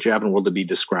easier for the javelin world to be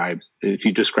described. If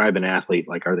you describe an athlete,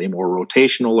 like, are they more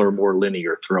rotational or more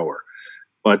linear thrower?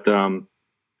 But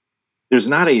there's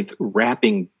not a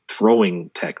wrapping throwing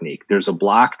technique. There's a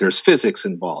block. There's physics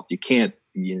involved. You can't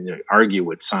argue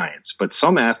with science. But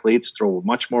some athletes throw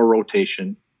much more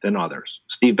rotation than others.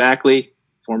 Steve Backley,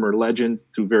 former legend,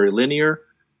 threw very linear.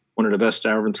 One of the best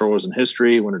javelin throwers in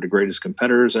history. One of the greatest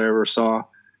competitors I ever saw.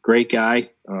 Great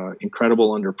guy,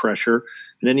 incredible under pressure.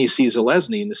 And then you see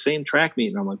Zalesny in the same track meet,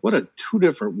 and I'm like, what a two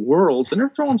different worlds. And they're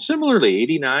throwing similarly,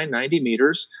 89, 90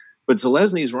 meters. But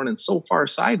Zalesny's running so far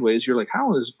sideways, you're like,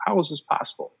 how is this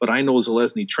possible? But I know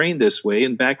Zalesny trained this way,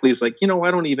 and Backley's like, I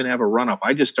don't even have a run-up.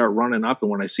 I just start running up, and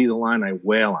when I see the line, I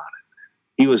wail on it.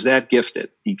 He was that gifted.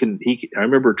 I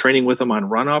remember training with him on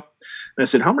run-up, and I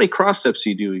said, how many cross steps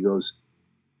do you do? He goes,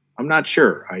 I'm not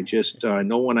sure. I just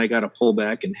know when I got to pull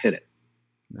back and hit it.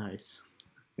 Nice.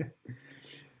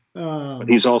 But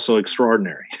he's also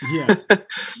extraordinary. Yeah.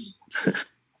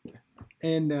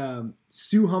 And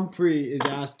Sue Humphrey is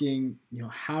asking,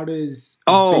 how does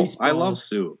baseball... I love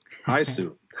Sue. Hi,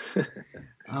 Sue.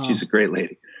 She's a great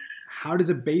lady. How does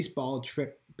a baseball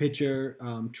pitcher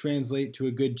translate to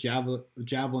a good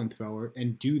javelin thrower,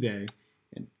 and do they?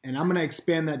 And I'm going to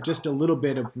expand that just a little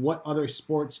bit of what other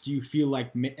sports do you feel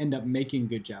like end up making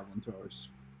good javelin throwers?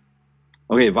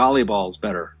 Okay, volleyball is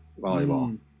better.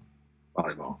 Volleyball.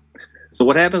 So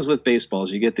what happens with baseball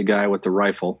is you get the guy with the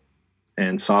rifle,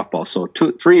 and softball. So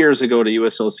 3 years ago, the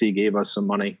USOC gave us some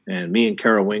money, and me and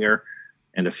Kara Winger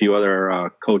and a few other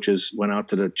coaches went out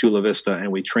to the Chula Vista,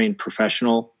 and we trained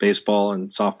professional baseball and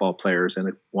softball players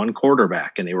and one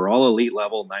quarterback, and they were all elite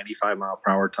level,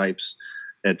 95-mile-per-hour types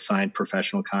that signed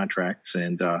professional contracts.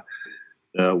 And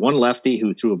one lefty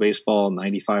who threw a baseball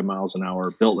 95 miles an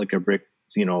hour, built like a brick,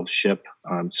 ship,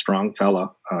 strong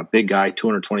fella, big guy,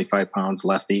 225 pounds,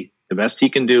 lefty. The best he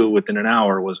can do within an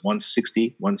hour was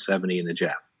 160, 170 in the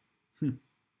jab.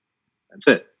 That's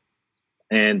it.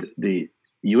 And the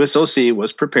USOC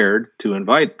was prepared to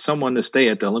invite someone to stay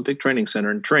at the Olympic Training Center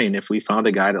and train if we found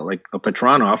a guy that, like a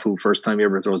Petronov, who first time he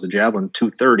ever throws a javelin,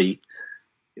 230.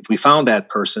 If we found that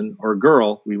person or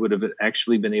girl, we would have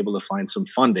actually been able to find some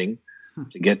funding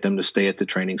to get them to stay at the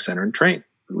training center and train,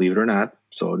 believe it or not.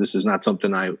 So this is not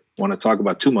something I want to talk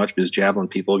about too much, because javelin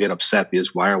people get upset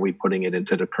because why are we putting it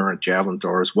into the current javelin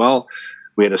throwers? Well,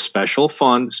 we had a special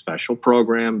fund, special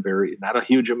program, not a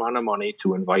huge amount of money,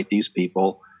 to invite these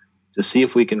people to see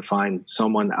if we can find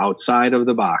someone outside of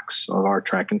the box of our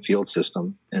track and field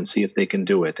system and see if they can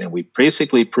do it. And we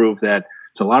basically proved that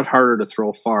it's a lot harder to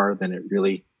throw far than it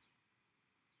really,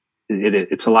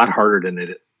 it's a lot harder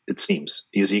than it seems,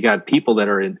 because you got people that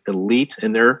are elite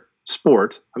in their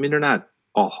sport. I mean, they're not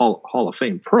all Hall of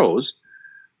Fame pros,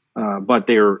 but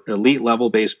they're elite level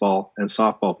baseball and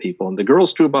softball people. And the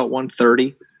girls threw about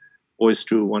 130, boys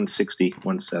threw 160,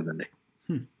 170.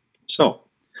 So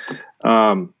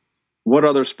What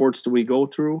other sports do we go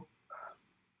through?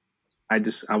 I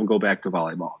will go back to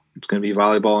volleyball. It's going to be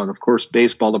volleyball and, of course,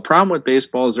 baseball. The problem with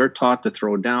baseball is they're taught to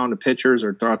throw down. The pitchers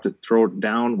are taught to throw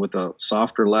down with a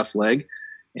softer left leg.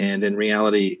 And in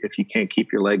reality, if you can't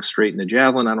keep your legs straight in the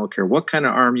javelin, I don't care what kind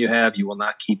of arm you have, you will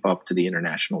not keep up to the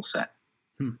international set.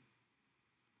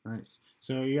 Nice.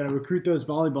 So you got to recruit those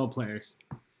volleyball players.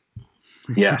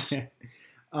 Yes.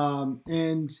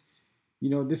 And, you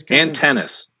know, this kind of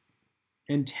tennis.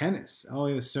 And tennis. Oh,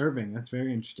 yeah, the serving. That's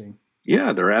very interesting.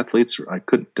 Yeah, they're athletes.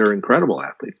 They're incredible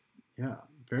athletes. Yeah,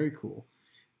 very cool.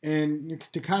 And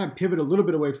to kind of pivot a little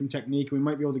bit away from technique, we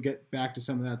might be able to get back to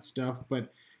some of that stuff.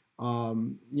 But,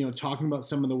 you know, talking about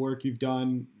some of the work you've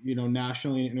done, you know,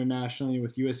 nationally and internationally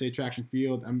with USA Track and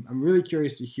Field, I'm really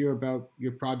curious to hear about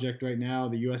your project right now,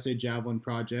 the USA Javelin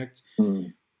project.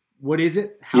 What is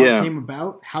it? How it came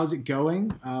about? How's it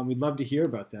going? We'd love to hear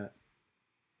about that.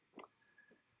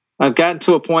 I've gotten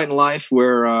to a point in life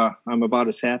where I'm about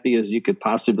as happy as you could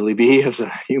possibly be as a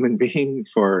human being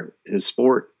for his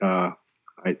sport.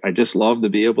 I just love to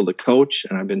be able to coach,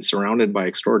 and I've been surrounded by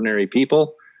extraordinary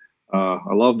people. I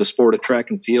love the sport of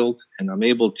track and field, and I'm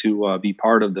able to be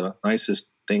part of the nicest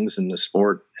things in the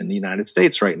sport in the United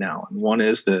States right now. And one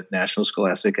is the National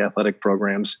Scholastic Athletic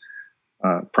Program's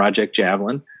Project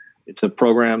Javelin. It's a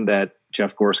program that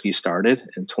Jeff Gorski started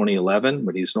in 2011,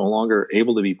 but he's no longer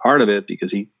able to be part of it because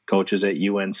he coaches at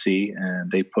UNC, and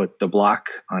they put the block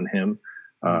on him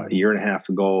a year and a half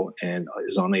ago and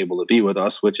is unable to be with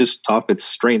us, which is tough. It's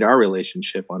strained our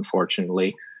relationship,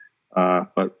 unfortunately,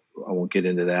 but I won't get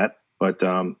into that. But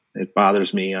it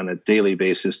bothers me on a daily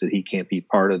basis that he can't be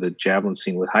part of the javelin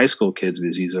scene with high school kids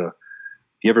because if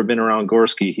you ever been around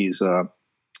Gorski, he's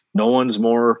no one's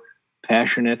more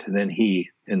passionate than he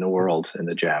in the world in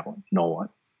the javelin. No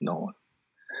one.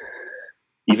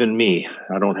 Even me,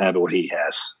 I don't have what he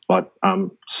has, but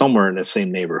I'm somewhere in the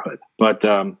same neighborhood. But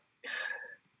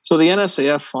so the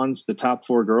NSAF funds the top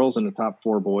 4 girls and the top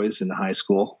 4 boys in the high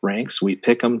school ranks. We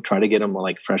pick them, try to get them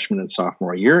like freshman and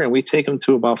sophomore year, and we take them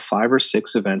to about 5 or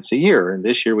 6 events a year. And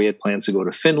this year we had plans to go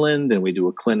to Finland, and we do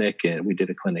a clinic, and we did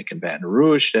a clinic in Baton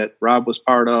Rouge that Rob was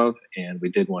part of, and we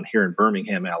did one here in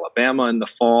Birmingham, Alabama in the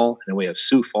fall, and we have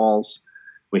Sioux Falls.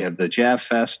 We have the Jav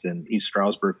Fest in East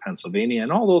Stroudsburg, Pennsylvania,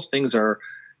 and all those things are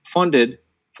funded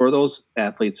for those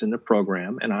athletes in the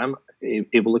program, and I'm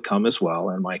able to come as well.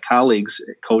 And my colleagues,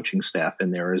 coaching staff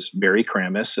in there is Barry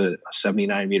Kramis, a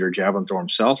 79-meter javelin thrower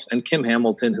himself, and Kim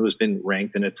Hamilton, who has been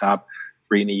ranked in the top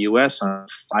 3 in the U.S. on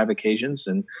 5 occasions.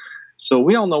 And so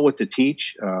we all know what to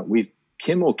teach.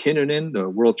 Kim O'Kinnunen, the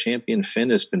world champion Finn,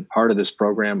 has been part of this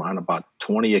program on about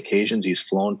 20 occasions. He's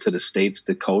flown to the States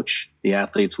to coach the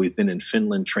athletes. We've been in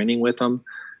Finland training with them.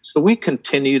 So we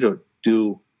continue to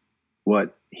do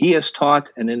what he has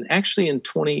taught. And then actually in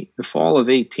the fall of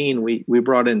 18, we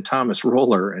brought in Thomas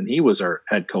Roller, and he was our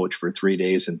head coach for 3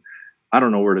 days. And I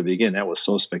don't know where to begin. That was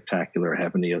so spectacular,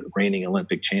 having the reigning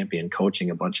Olympic champion coaching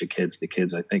a bunch of kids. The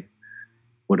kids, I think,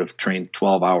 would have trained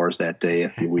 12 hours that day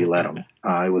if we let them.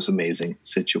 It was an amazing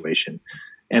situation.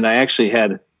 And I actually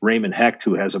had Raymond Hecht,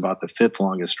 who has about the 5th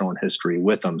longest thrown history,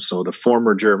 with him. So the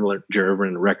former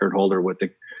Javelin record holder with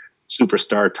the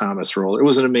superstar Thomas Roller. It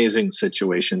was an amazing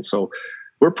situation. So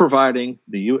we're providing,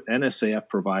 the NSAF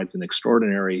provides an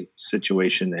extraordinary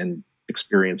situation and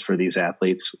experience for these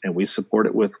athletes, and we support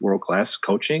it with world-class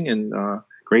coaching and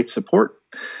great support.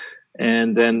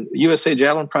 And then USA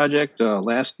Javelin Project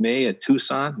last May at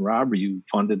Tucson. Rob, you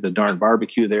funded the darn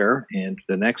barbecue there. And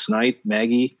the next night,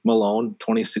 Maggie Malone,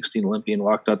 2016 Olympian,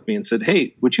 walked up to me and said,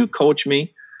 "Hey, would you coach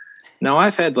me?" Now,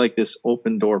 I've had like this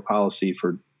open door policy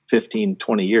for 15,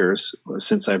 20 years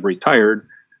since I've retired.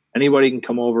 Anybody can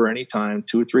come over anytime,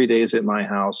 2 or 3 days at my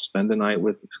house, spend the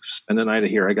night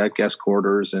here. I got guest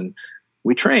quarters, and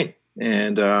we train.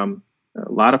 And a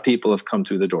lot of people have come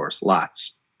through the doors,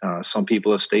 lots. Some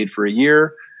people have stayed for a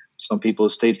year. Some people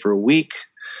have stayed for a week.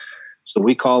 So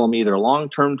we call them either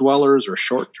long-term dwellers or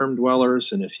short-term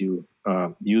dwellers. And if you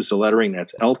use the lettering,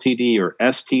 that's LTD or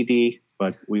STD,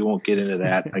 but we won't get into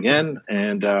that again.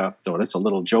 And so that's a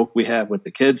little joke we have with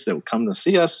the kids that would come to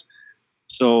see us.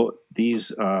 So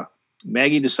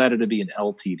Maggie decided to be an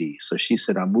LTD. So she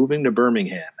said, "I'm moving to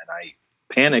Birmingham." And I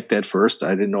panicked at first.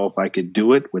 I didn't know if I could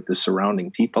do it with the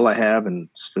surrounding people I have and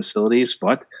facilities.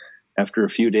 But after a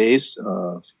few days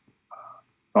of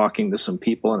talking to some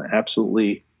people, and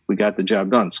absolutely we got the job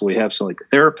done. So we have some like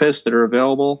therapists that are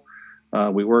available.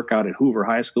 We work out at Hoover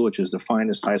High School, which is the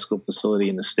finest high school facility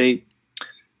in the state.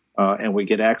 And we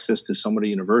get access to some of the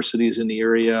universities in the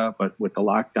area, but with the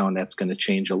lockdown, that's going to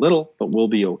change a little, but we'll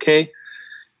be okay.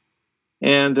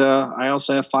 And I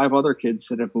also have 5 other kids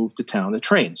that have moved to town to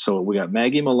train. So we got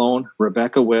Maggie Malone,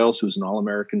 Rebecca Wales, who's an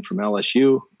All-American from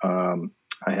LSU.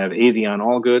 I have Avion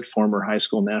Allgood, former high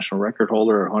school national record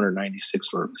holder, 196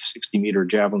 for 60-meter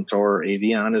javelin thrower.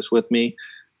 Avion is with me.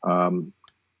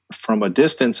 From a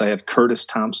distance, I have Curtis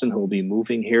Thompson, who will be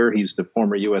moving here. He's the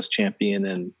former U.S. champion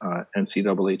and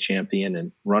NCAA champion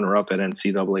and runner-up at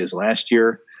NCAA's last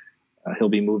year. He'll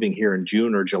be moving here in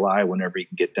June or July, whenever he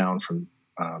can get down from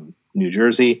New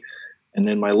Jersey. And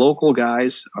then my local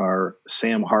guys are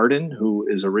Sam Harden, who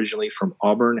is originally from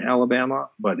Auburn, Alabama,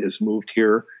 but has moved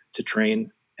here to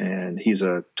train. And he's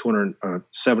a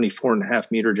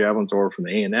 274.5-meter javelin thrower from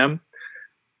A&M.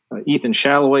 Ethan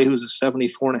Shalloway, who's a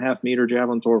 74.5-meter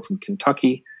javelin thrower from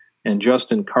Kentucky. And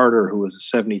Justin Carter, who is a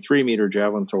 73-meter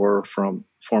javelin thrower from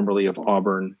formerly of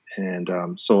Auburn. And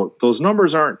so those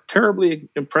numbers aren't terribly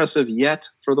impressive yet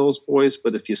for those boys,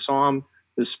 but if you saw them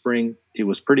this spring, it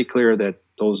was pretty clear that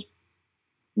those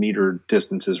meter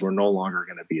distances were no longer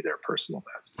going to be their personal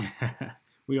best.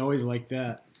 We always like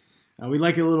that. We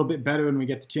like it a little bit better when we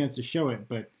get the chance to show it,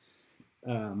 but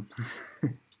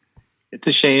it's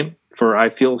a shame. I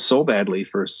feel so badly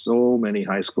for so many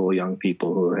high school young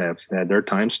people who have had their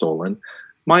time stolen.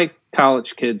 My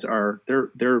college kids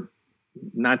they're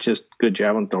not just good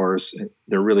javelin throwers,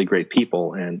 they're really great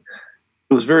people. And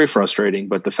it was very frustrating,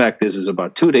 but the fact is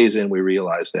about 2 days in, we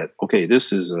realized that, okay,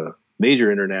 this is a major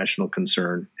international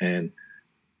concern, and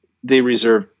they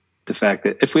reserve the fact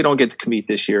that if we don't get to compete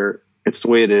this year, it's the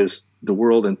way it is. The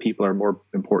world and people are more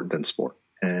important than sport.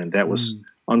 And that was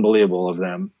unbelievable of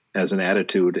them as an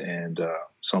attitude. And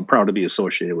so I'm proud to be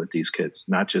associated with these kids,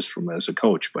 not just as a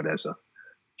coach, but as a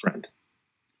friend.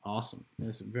 Awesome.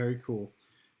 That's very cool.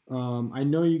 I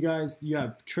know you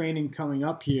have training coming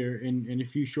up here in a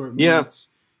few short minutes.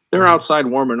 Yeah, they're outside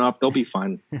warming up. They'll be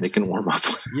fine. They can warm up.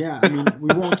 Yeah, I mean,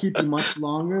 we won't keep you much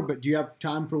longer, but do you have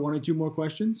time for 1 or 2 more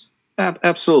questions?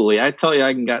 Absolutely. I tell you,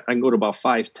 I can go to about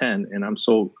 5:10, and I'm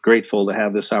so grateful to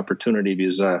have this opportunity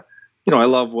because, I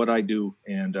love what I do,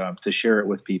 and to share it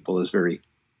with people is very,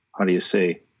 how do you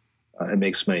say, it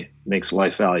makes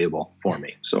life valuable for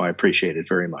me. So I appreciate it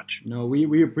very much. No,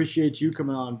 we appreciate you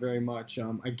coming on very much.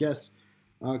 I guess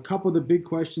a couple of the big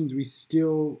questions we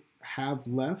still have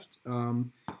left.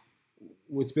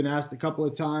 What's been asked a couple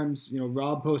of times,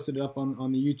 Rob posted it up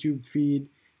on the YouTube feed.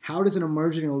 How does an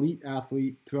emerging elite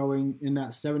athlete throwing in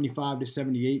that 75 to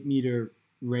 78 meter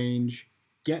range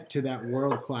get to that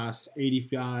world-class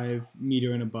 85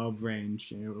 meter and above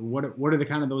range? What are the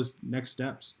kind of those next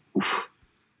steps?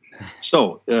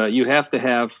 So you have to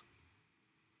have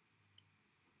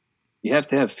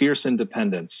fierce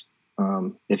independence.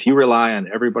 If you rely on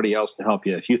everybody else to help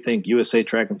you, if you think USA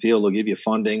Track and Field will give you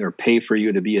funding or pay for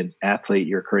you to be an athlete,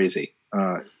 you're crazy.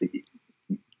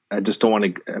 I just don't want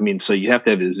to. So you have to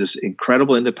have this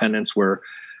incredible independence where,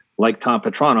 like Tom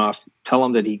Petranoff, tell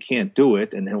him that he can't do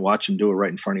it and then watch him do it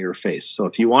right in front of your face. So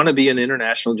if you want to be an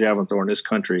international javelin thrower in this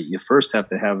country, you first have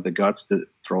to have the guts to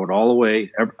throw it all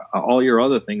away, all your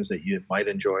other things that you might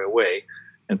enjoy away,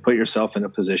 and put yourself in a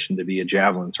position to be a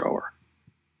javelin thrower.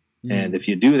 And if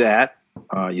you do that,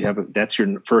 that's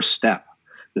your first step.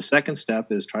 The second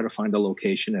step is try to find a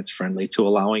location that's friendly to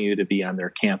allowing you to be on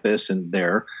their campus and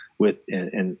there with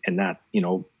and not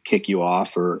kick you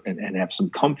off and have some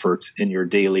comfort in your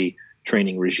daily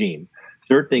training regime.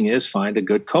 Third thing is find a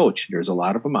good coach. There's a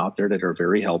lot of them out there that are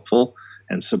very helpful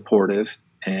and supportive,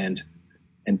 and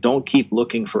don't keep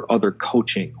looking for other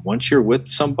coaching. Once you're with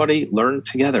somebody, learn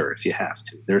together if you have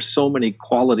to. There's so many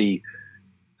quality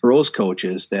throws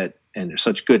coaches and there's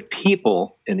such good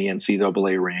people in the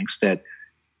NCAA ranks that,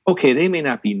 okay, they may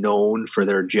not be known for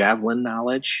their javelin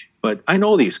knowledge, but I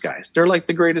know these guys. They're like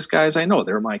the greatest guys I know.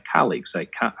 They're my colleagues.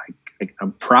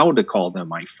 I'm proud to call them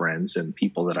my friends and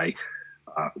people that I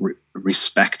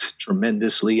respect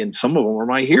tremendously, and some of them are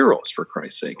my heroes, for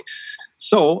Christ's sake.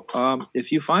 So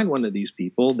if you find one of these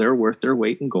people, they're worth their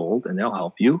weight in gold, and they'll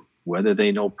help you, whether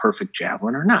they know perfect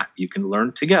javelin or not. You can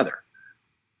learn together.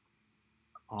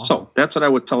 Awesome. So that's what I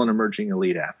would tell an emerging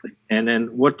elite athlete. And then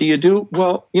what do you do?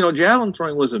 Well, javelin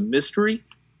throwing was a mystery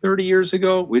 30 years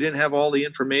ago. We didn't have all the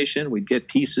information. We'd get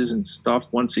pieces and stuff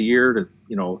once a year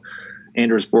to,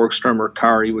 Anders Borgstrom or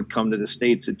Kari would come to the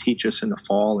States to teach us in the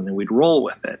fall, and then we'd roll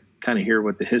with it, kind of hear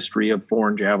what the history of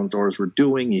foreign javelin throwers were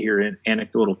doing. You hear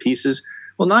anecdotal pieces.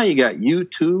 Well, now you got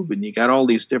YouTube and you got all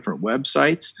these different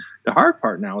websites. The hard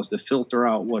part now is to filter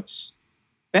out what's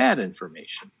bad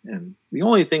information. And the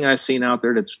only thing I've seen out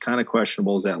there that's kind of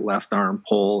questionable is that left arm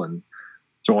pull and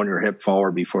throwing your hip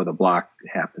forward before the block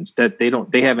happens. That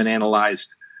they haven't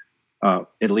analyzed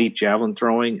elite javelin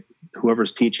throwing.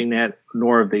 whoever's teaching that,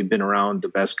 nor have they been around the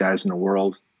best guys in the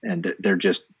world, and they're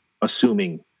just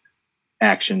assuming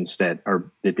actions that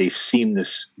they've seen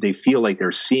this, they feel like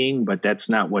they're seeing, but that's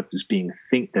not what is being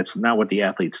that's not what the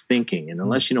athlete's thinking. And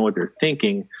unless you know what they're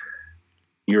thinking,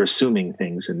 you're assuming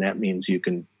things, and that means you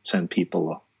can send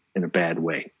people in a bad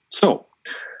way. So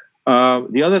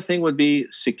the other thing would be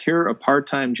secure a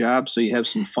part-time job so you have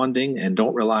some funding and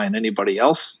don't rely on anybody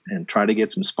else, and try to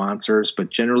get some sponsors. But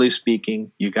generally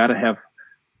speaking, you got to have,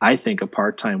 I think, a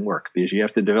part-time work, because you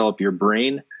have to develop your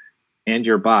brain and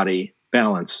your body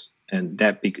balance, and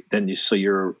so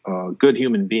you're a good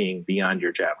human being beyond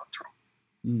your javelin throw.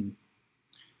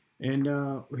 And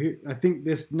I think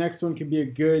this next one could be a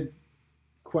good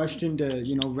question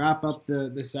to wrap up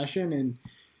the session. And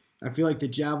I feel like the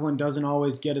javelin doesn't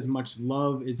always get as much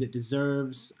love as it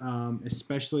deserves,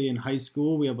 especially in high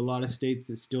school. We have a lot of states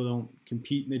that still don't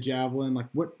compete in the javelin. Like,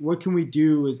 what can we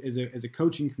do as a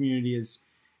coaching community, as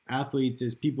athletes,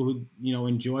 as people who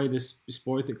enjoy this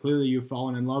sport that clearly you've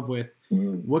fallen in love with?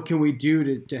 What can we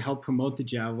do to help promote the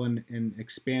javelin and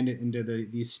expand it into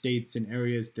these states and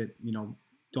areas that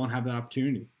don't have that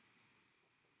opportunity?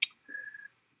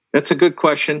 That's a good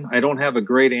question. I don't have a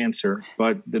great answer,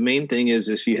 but the main thing is,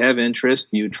 if you have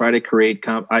interest, you try to create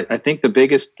I think the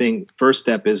biggest thing, first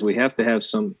step, is we have to have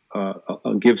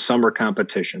give summer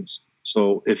competitions.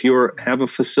 So if you have a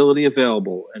facility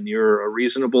available and you're a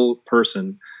reasonable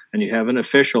person and you have an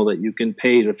official that you can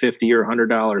pay the $50 or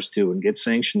 $100 to and get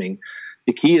sanctioning,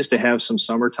 the key is to have some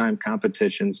summertime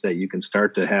competitions that you can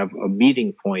start to have a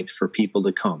meeting point for people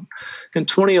to come. In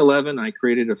 2011, I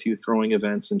created a few throwing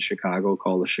events in Chicago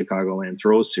called the Chicagoland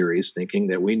Throw Series, thinking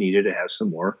that we needed to have some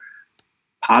more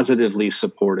positively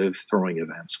supportive throwing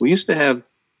events. We used to have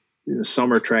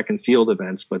summer track and field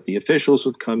events, but the officials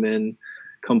would come in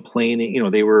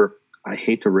complaining. They were, I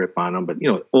hate to rip on them, but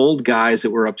old guys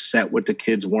that were upset with the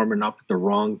kids warming up at the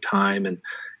wrong time. And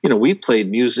we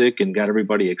played music and got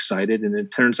everybody excited, and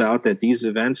it turns out that these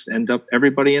events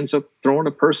everybody ends up throwing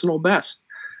a personal best.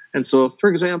 And so, for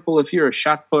example, if you're a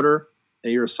shot putter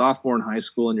and you're a sophomore in high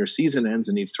school and your season ends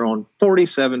and you've thrown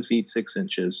 47 feet 6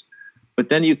 inches, but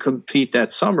then you compete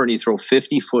that summer and you throw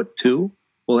 50 foot 2,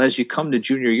 well, as you come to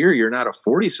junior year, you're not a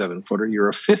 47 footer, you're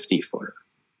a 50 footer.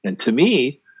 And to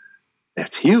me,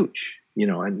 that's huge.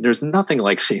 And there's nothing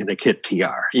like seeing a kid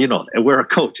PR, and we're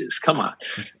coaches. Come on.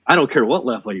 I don't care what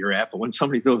level you're at, but when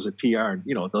somebody throws a PR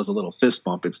and, does a little fist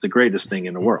bump, it's the greatest thing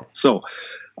in the world. So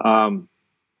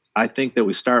I think that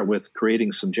we start with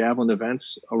creating some javelin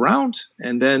events around,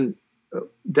 and then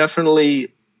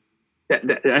definitely,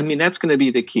 that's going to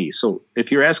be the key. So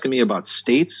if you're asking me about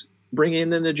states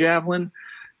bringing in the javelin,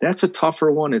 that's a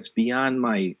tougher one. It's beyond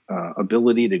my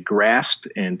ability to grasp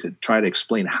and to try to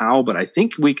explain how, but I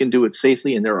think we can do it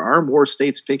safely, and there are more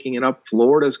states picking it up.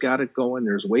 Florida's got it going.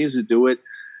 There's ways to do it.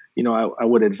 I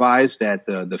would advise that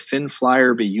the fin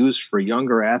flyer be used for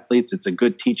younger athletes. It's a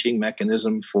good teaching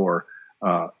mechanism for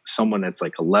someone that's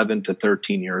like 11 to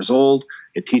 13 years old.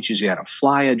 It teaches you how to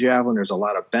fly a javelin. There's a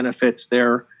lot of benefits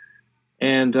there.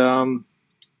 And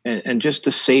just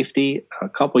the safety, a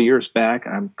couple years back,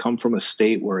 I come from a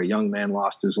state where a young man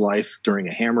lost his life during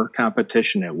a hammer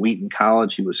competition at Wheaton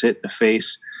College. He was hit in the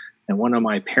face. And one of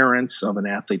my parents of an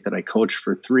athlete that I coached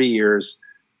for 3 years,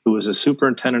 who was a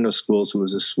superintendent of schools, who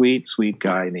was a sweet, sweet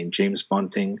guy named James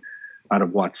Bunting out of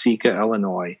Watseka,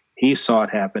 Illinois, he saw it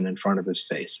happen in front of his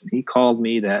face. And he called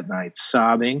me that night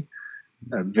sobbing,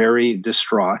 very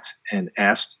distraught, and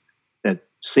asked that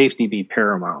safety be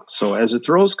paramount. So as a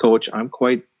throws coach, I'm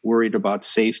quite worried about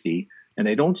safety, and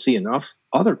I don't see enough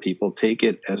other people take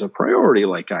it as a priority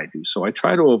like I do. So I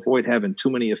try to avoid having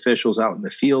too many officials out in the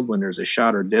field when there's a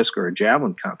shot or disc or a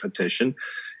javelin competition.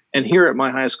 And here at my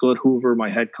high school at Hoover,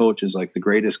 my head coach is like the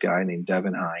greatest guy named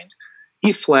Devin Hind.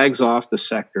 He flags off the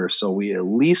sector, so we at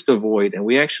least avoid, and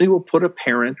we actually will put a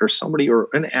parent or somebody or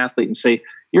an athlete and say,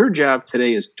 your job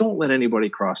today is don't let anybody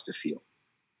cross the field.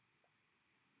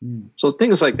 So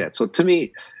things like that. So to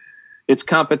me, it's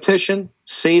competition,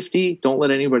 safety, don't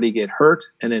let anybody get hurt.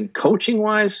 And then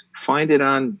coaching-wise, find it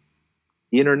on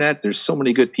the internet. There's so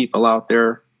many good people out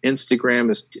there.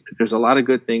 Instagram, there's a lot of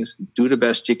good things. Do the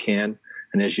best you can.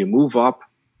 And as you move up,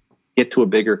 get to a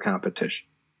bigger competition.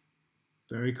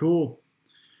 Very cool.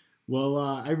 Well,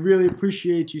 I really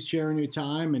appreciate you sharing your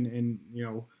time and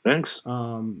Thanks.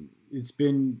 It's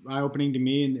been eye-opening to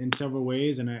me in several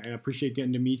ways, and I appreciate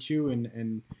getting to meet you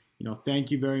and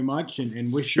thank you very much,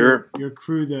 and wish your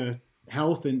crew the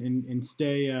health and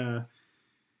stay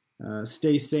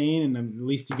sane, and at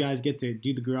least you guys get to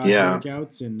do the garage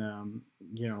workouts, and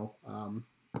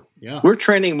Yeah. We're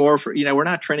training more for, we're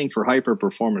not training for hyper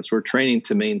performance. We're training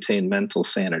to maintain mental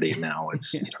sanity now.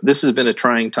 It's, this has been a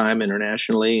trying time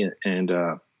internationally. And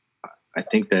I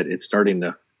think that it's starting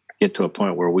to get to a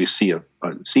point where we see a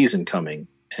season coming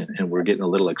and we're getting a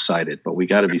little excited, but we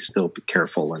got to be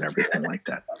careful and everything like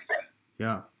that.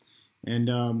 Yeah.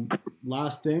 And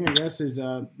last thing, I guess, is,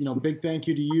 big thank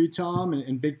you to you, Tom,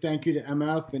 and big thank you to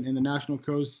MF and the National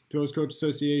Throws Coach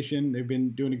Association. They've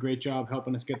been doing a great job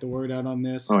helping us get the word out on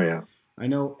this. Oh, yeah. I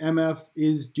know MF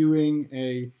is doing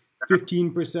a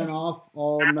 15% off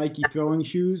all Nike throwing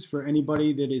shoes for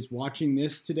anybody that is watching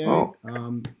this today. Oh.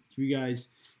 You guys,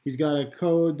 he's got a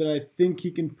code that I think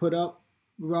he can put up.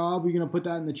 Rob, you're going to put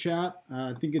that in the chat.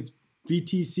 I think it's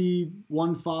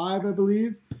VTC15, I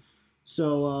believe.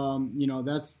 So,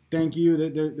 that's thank you.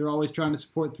 They're always trying to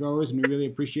support throwers, and we really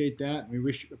appreciate that. We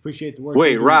appreciate the work.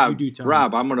 Wait, Rob, you do, Tom.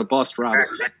 Rob, I'm going to bust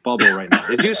Rob's bubble right now.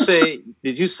 Did you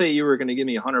say you were going to give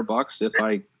me $100 if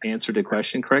I answered the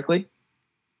question correctly?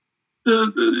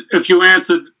 If you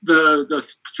answered the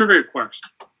trivia question.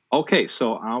 Okay,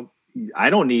 so I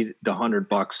don't need the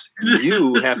 $100.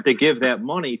 You have to give that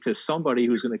money to somebody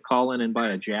who's going to call in and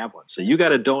buy a Javelin. So you got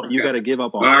to give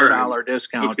up $100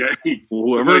 discount. Okay.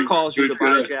 Whoever calls you to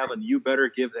buy a Javelin, you better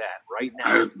give that right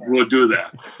now. We'll do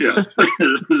that. Yes.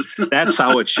 That's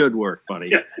how it should work,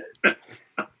 buddy. Yes.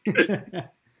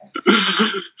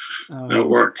 That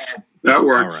works. That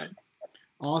works. All right.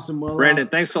 Awesome. Well, Brandon,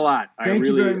 thanks a lot. Thank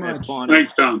you very much. Fun.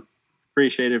 Thanks, Tom.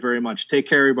 Appreciate it very much. Take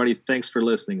care, everybody. Thanks for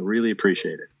listening. Really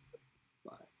appreciate it.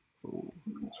 Bye.